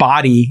over the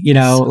body,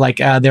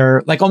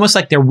 they're like almost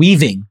like they're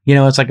weaving,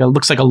 it's like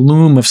looks like a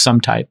loom of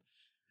some type.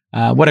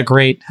 What a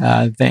great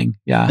thing.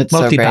 Yeah. It's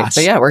so great.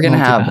 But yeah, we're going to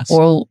have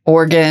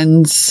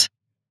organs.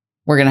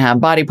 We're going to have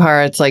body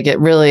parts. Like it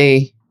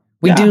really,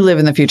 we do live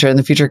in the future and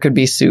the future could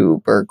be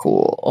super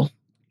cool.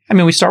 I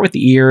mean, we start with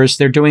the ears.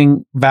 They're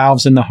doing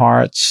valves in the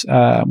hearts.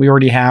 We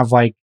already have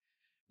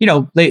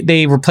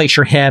they replace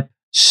your hip.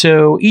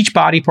 So each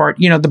body part,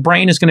 the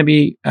brain is going to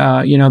be,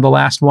 the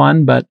last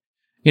one, but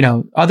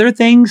other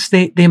things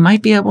they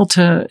might be able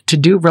to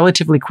do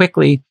relatively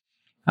quickly.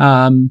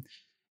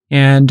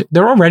 And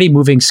they're already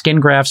moving skin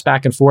grafts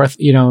back and forth,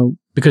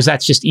 because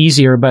that's just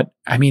easier. But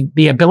I mean,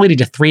 the ability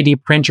to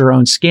 3D print your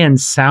own skin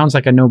sounds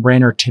like a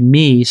no-brainer to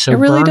me. So it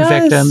really burn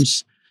does.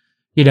 victims,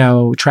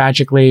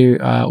 tragically,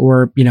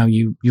 or,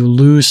 you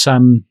lose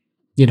some,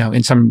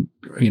 in some,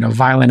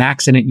 violent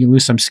accident, you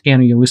lose some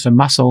skin or you lose some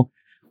muscle.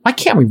 Why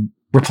can't we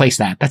replace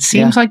that? That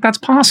seems like that's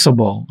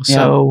possible. Yeah.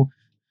 So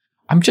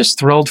I'm just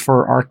thrilled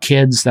for our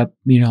kids that,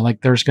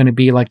 there's going to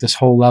be like this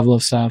whole level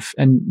of stuff.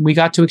 And we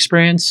got to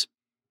experience,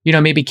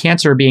 maybe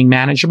cancer being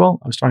manageable.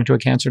 I was talking to a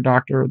cancer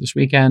doctor this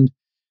weekend,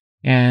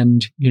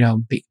 and,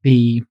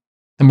 the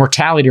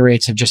mortality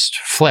rates have just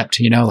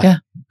flipped,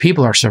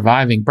 people are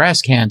surviving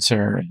breast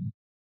cancer. And,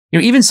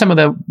 even some of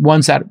the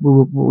ones that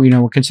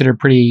were considered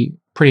pretty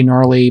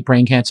gnarly,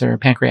 brain cancer,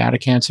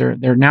 pancreatic cancer,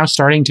 they're now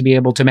starting to be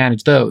able to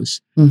manage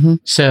those. Mm-hmm.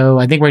 So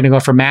I think we're going to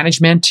go from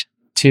management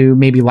to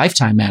maybe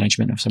lifetime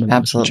management of some of those.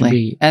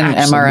 Absolutely. And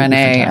mRNA,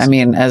 fantastic. I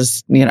mean,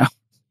 as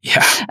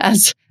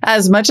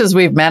as much as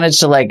we've managed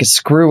to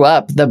screw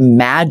up the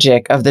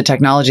magic of the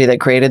technology that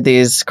created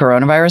these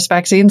coronavirus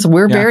vaccines,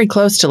 we're very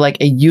close to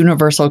a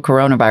universal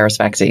coronavirus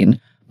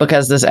vaccine,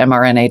 because this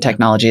mRNA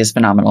technology is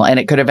phenomenal. And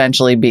it could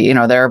eventually be,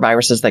 there are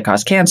viruses that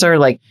cause cancer.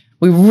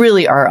 We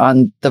really are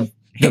on the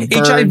verge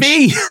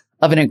HIV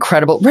of an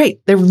incredible, right.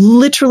 They're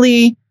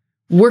literally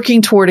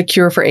working toward a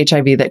cure for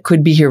HIV that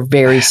could be here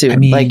very soon. I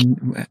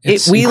mean,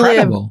 we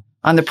live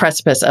on the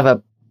precipice of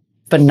a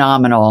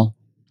phenomenal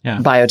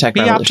biotech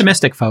revolution. Be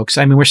optimistic, folks.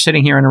 I mean, we're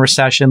sitting here in a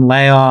recession,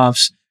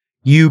 layoffs,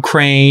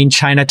 Ukraine,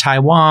 China,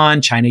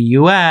 Taiwan, China,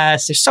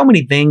 US. There's so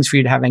many things for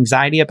you to have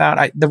anxiety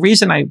about. The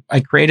reason I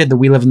created the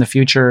We Live in the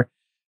Future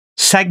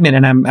segment,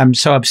 and I'm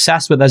so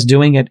obsessed with us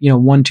doing it,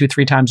 1, 2,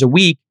 3 times a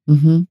week,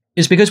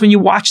 is because when you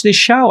watch this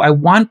show, I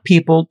want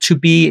people to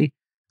be,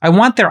 I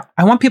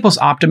want people's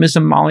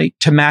optimism, Molly,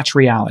 to match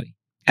reality.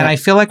 And I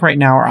feel like right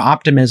now our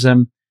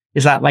optimism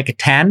is at a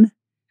 10.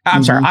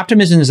 I'm sorry,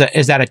 optimism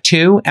is at a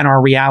 2, and our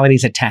reality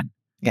is a 10.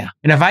 Yeah.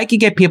 And if I could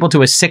get people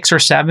to a 6 or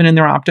 7 in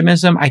their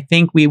optimism, I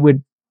think we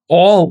would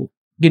all,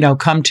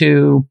 come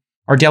to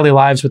our daily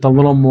lives with a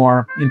little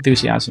more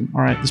enthusiasm.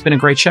 All right. It's been a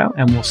great show,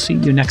 and we'll see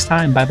you next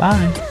time.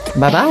 Bye-bye.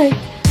 Bye-bye.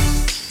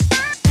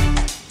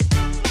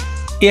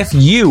 If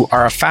you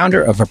are a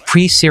founder of a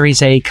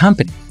pre-Series A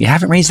company, you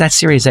haven't raised that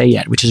Series A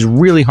yet, which is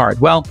really hard.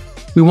 Well,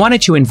 we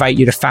wanted to invite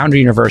you to Founder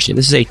University.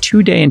 This is a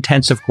 2-day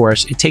intensive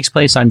course. It takes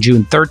place on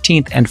June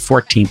 13th and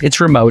 14th.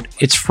 It's remote.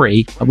 It's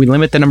free. We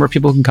limit the number of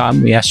people who can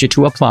come. We ask you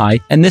to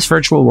apply. And this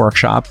virtual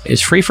workshop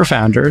is free for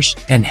founders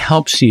and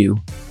helps you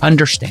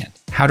understand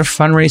how to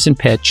fundraise and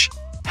pitch,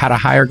 how to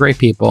hire great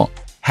people,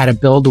 how to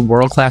build a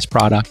world-class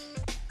product,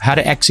 how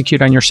to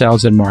execute on your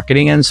sales and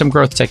marketing, and some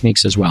growth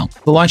techniques as well.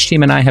 The launch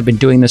team and I have been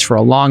doing this for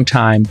a long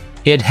time.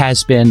 It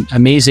has been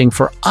amazing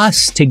for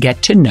us to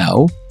get to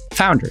know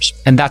founders,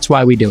 and that's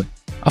why we do it.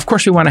 Of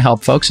course, we want to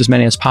help folks, as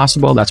many as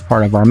possible. That's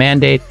part of our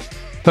mandate.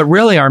 But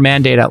really, our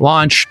mandate at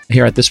launch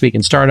here at This Week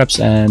in Startups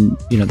and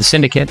the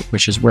Syndicate,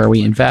 which is where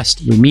we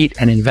meet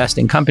and invest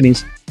in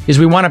companies, is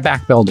we want to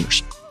back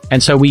builders.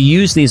 And so we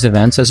use these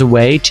events as a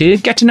way to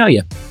get to know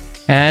you.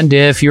 And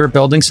if you're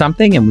building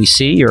something and we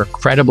see you're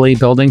credibly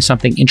building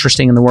something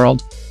interesting in the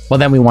world, well,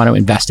 then we want to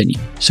invest in you.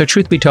 So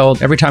truth be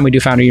told, every time we do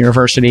Founder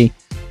University,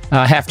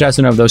 half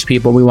dozen of those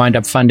people we wind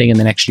up funding in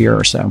the next year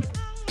or so.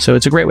 So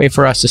it's a great way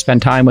for us to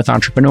spend time with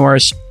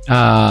entrepreneurs.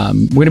 We're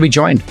going to be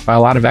joined by a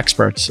lot of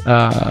experts.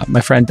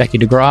 My friend Becky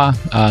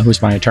DeGraw,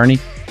 who's my attorney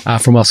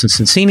from Wilson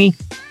Sonsini,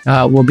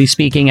 will be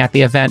speaking at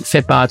the event.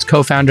 Fitbod's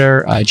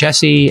co-founder,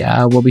 Jesse,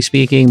 will be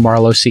speaking.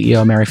 Marlowe's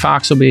CEO, Mary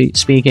Fox, will be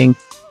speaking.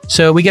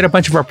 So we get a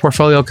bunch of our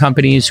portfolio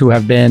companies who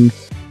have been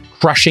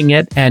crushing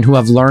it and who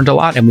have learned a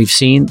lot. And we've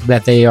seen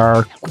that they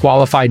are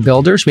qualified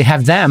builders. We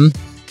have them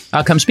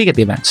come speak at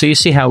the event. So you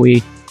see how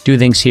we do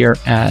things here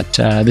at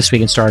This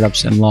Week in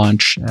Startups and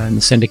Launch and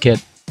the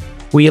Syndicate.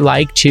 We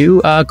like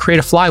to create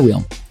a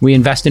flywheel. We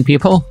invest in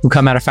people who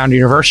come out of Founder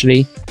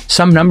University.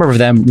 Some number of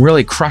them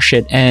really crush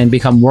it and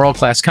become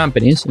world-class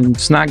companies. And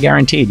it's not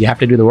guaranteed. You have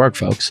to do the work,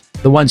 folks.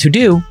 The ones who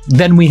do,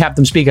 then we have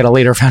them speak at a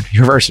later Founder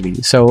University.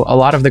 So a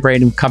lot of the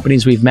great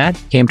companies we've met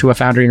came to a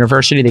Founder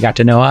University. They got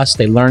to know us.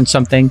 They learned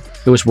something.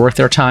 It was worth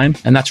their time.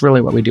 And that's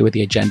really what we do with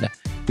the agenda.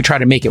 We try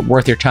to make it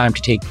worth your time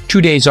to take 2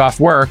 days off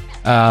work,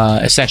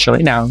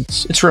 essentially. Now,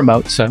 it's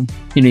remote, so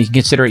you can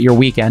consider it your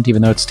weekend,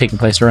 even though it's taking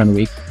place during the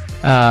week.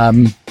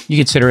 You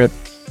consider it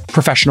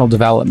professional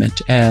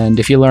development. And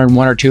if you learn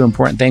 1 or 2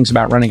 important things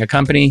about running a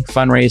company,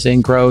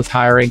 fundraising, growth,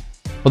 hiring,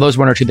 well, those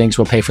 1 or 2 things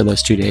will pay for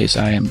those 2 days.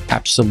 I am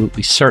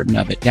absolutely certain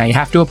of it. Now, you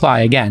have to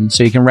apply again,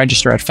 so you can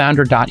register at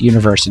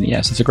founder.university.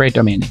 Yes, it's a great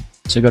domain name.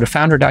 So go to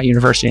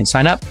founder.university and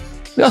sign up.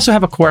 We also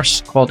have a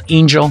course called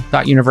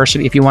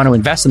angel.university. If you want to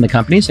invest in the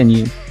companies and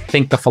you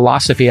think the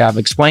philosophy I've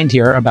explained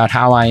here about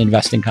how I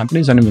invest in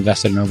companies, and I've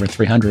invested in over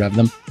 300 of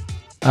them.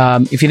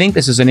 If you think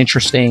this is an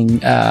interesting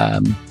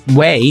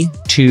way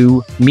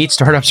to meet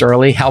startups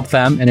early, help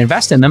them, and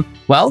invest in them,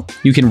 well,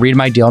 you can read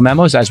my deal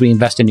memos as we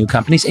invest in new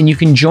companies, and you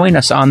can join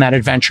us on that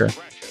adventure.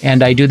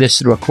 And I do this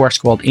through a course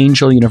called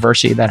Angel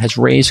University that has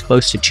raised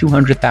close to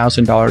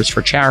 $200,000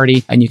 for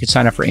charity. And you can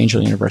sign up for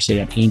Angel University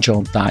at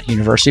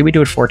angel.university. We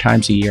do it 4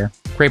 times a year.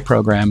 Great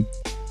program.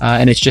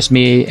 And it's just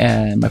me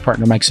and my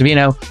partner, Mike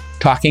Savino,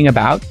 talking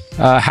about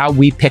how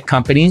we pick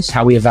companies,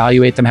 how we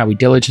evaluate them, how we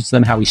diligence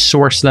them, how we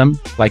source them.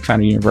 Like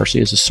Founder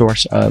University is a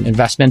source of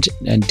investment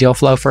and deal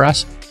flow for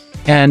us.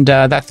 And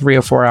that 3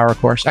 or 4 hour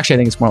course, actually, I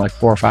think it's more like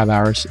 4 or 5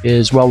 hours,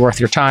 is well worth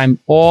your time.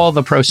 All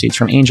the proceeds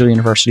from Angel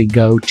University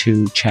go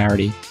to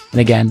charity. And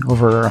again,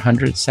 over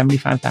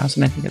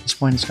 $175,000, I think at this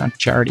point, has gone to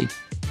charity.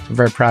 So I'm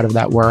very proud of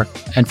that work.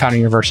 And Founder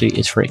University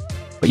is free.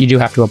 But you do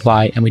have to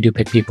apply, and we do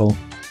pick people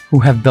who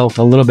have built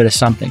a little bit of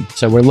something.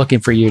 So we're looking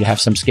for you to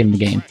have some skin in the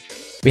game.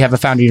 We have a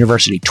Founder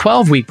University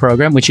 12-week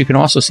program, which you can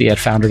also see at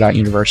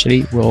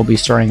founder.university. We'll be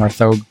starting our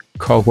third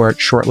cohort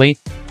shortly.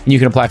 And you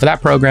can apply for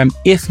that program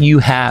if you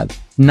have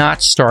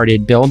not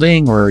started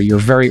building, or you're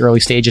very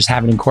early stages,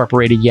 haven't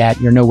incorporated yet,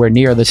 you're nowhere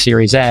near the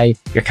Series A,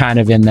 you're kind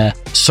of in the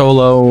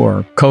solo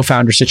or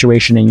co-founder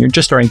situation and you're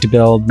just starting to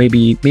build.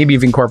 Maybe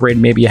you've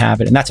incorporated, maybe you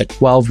haven't. And that's a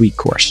 12-week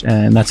course.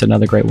 And that's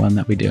another great one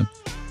that we do.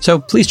 So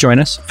please join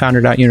us,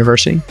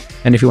 founder.university.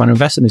 And if you want to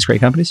invest in these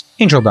great companies,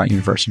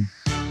 angel.university.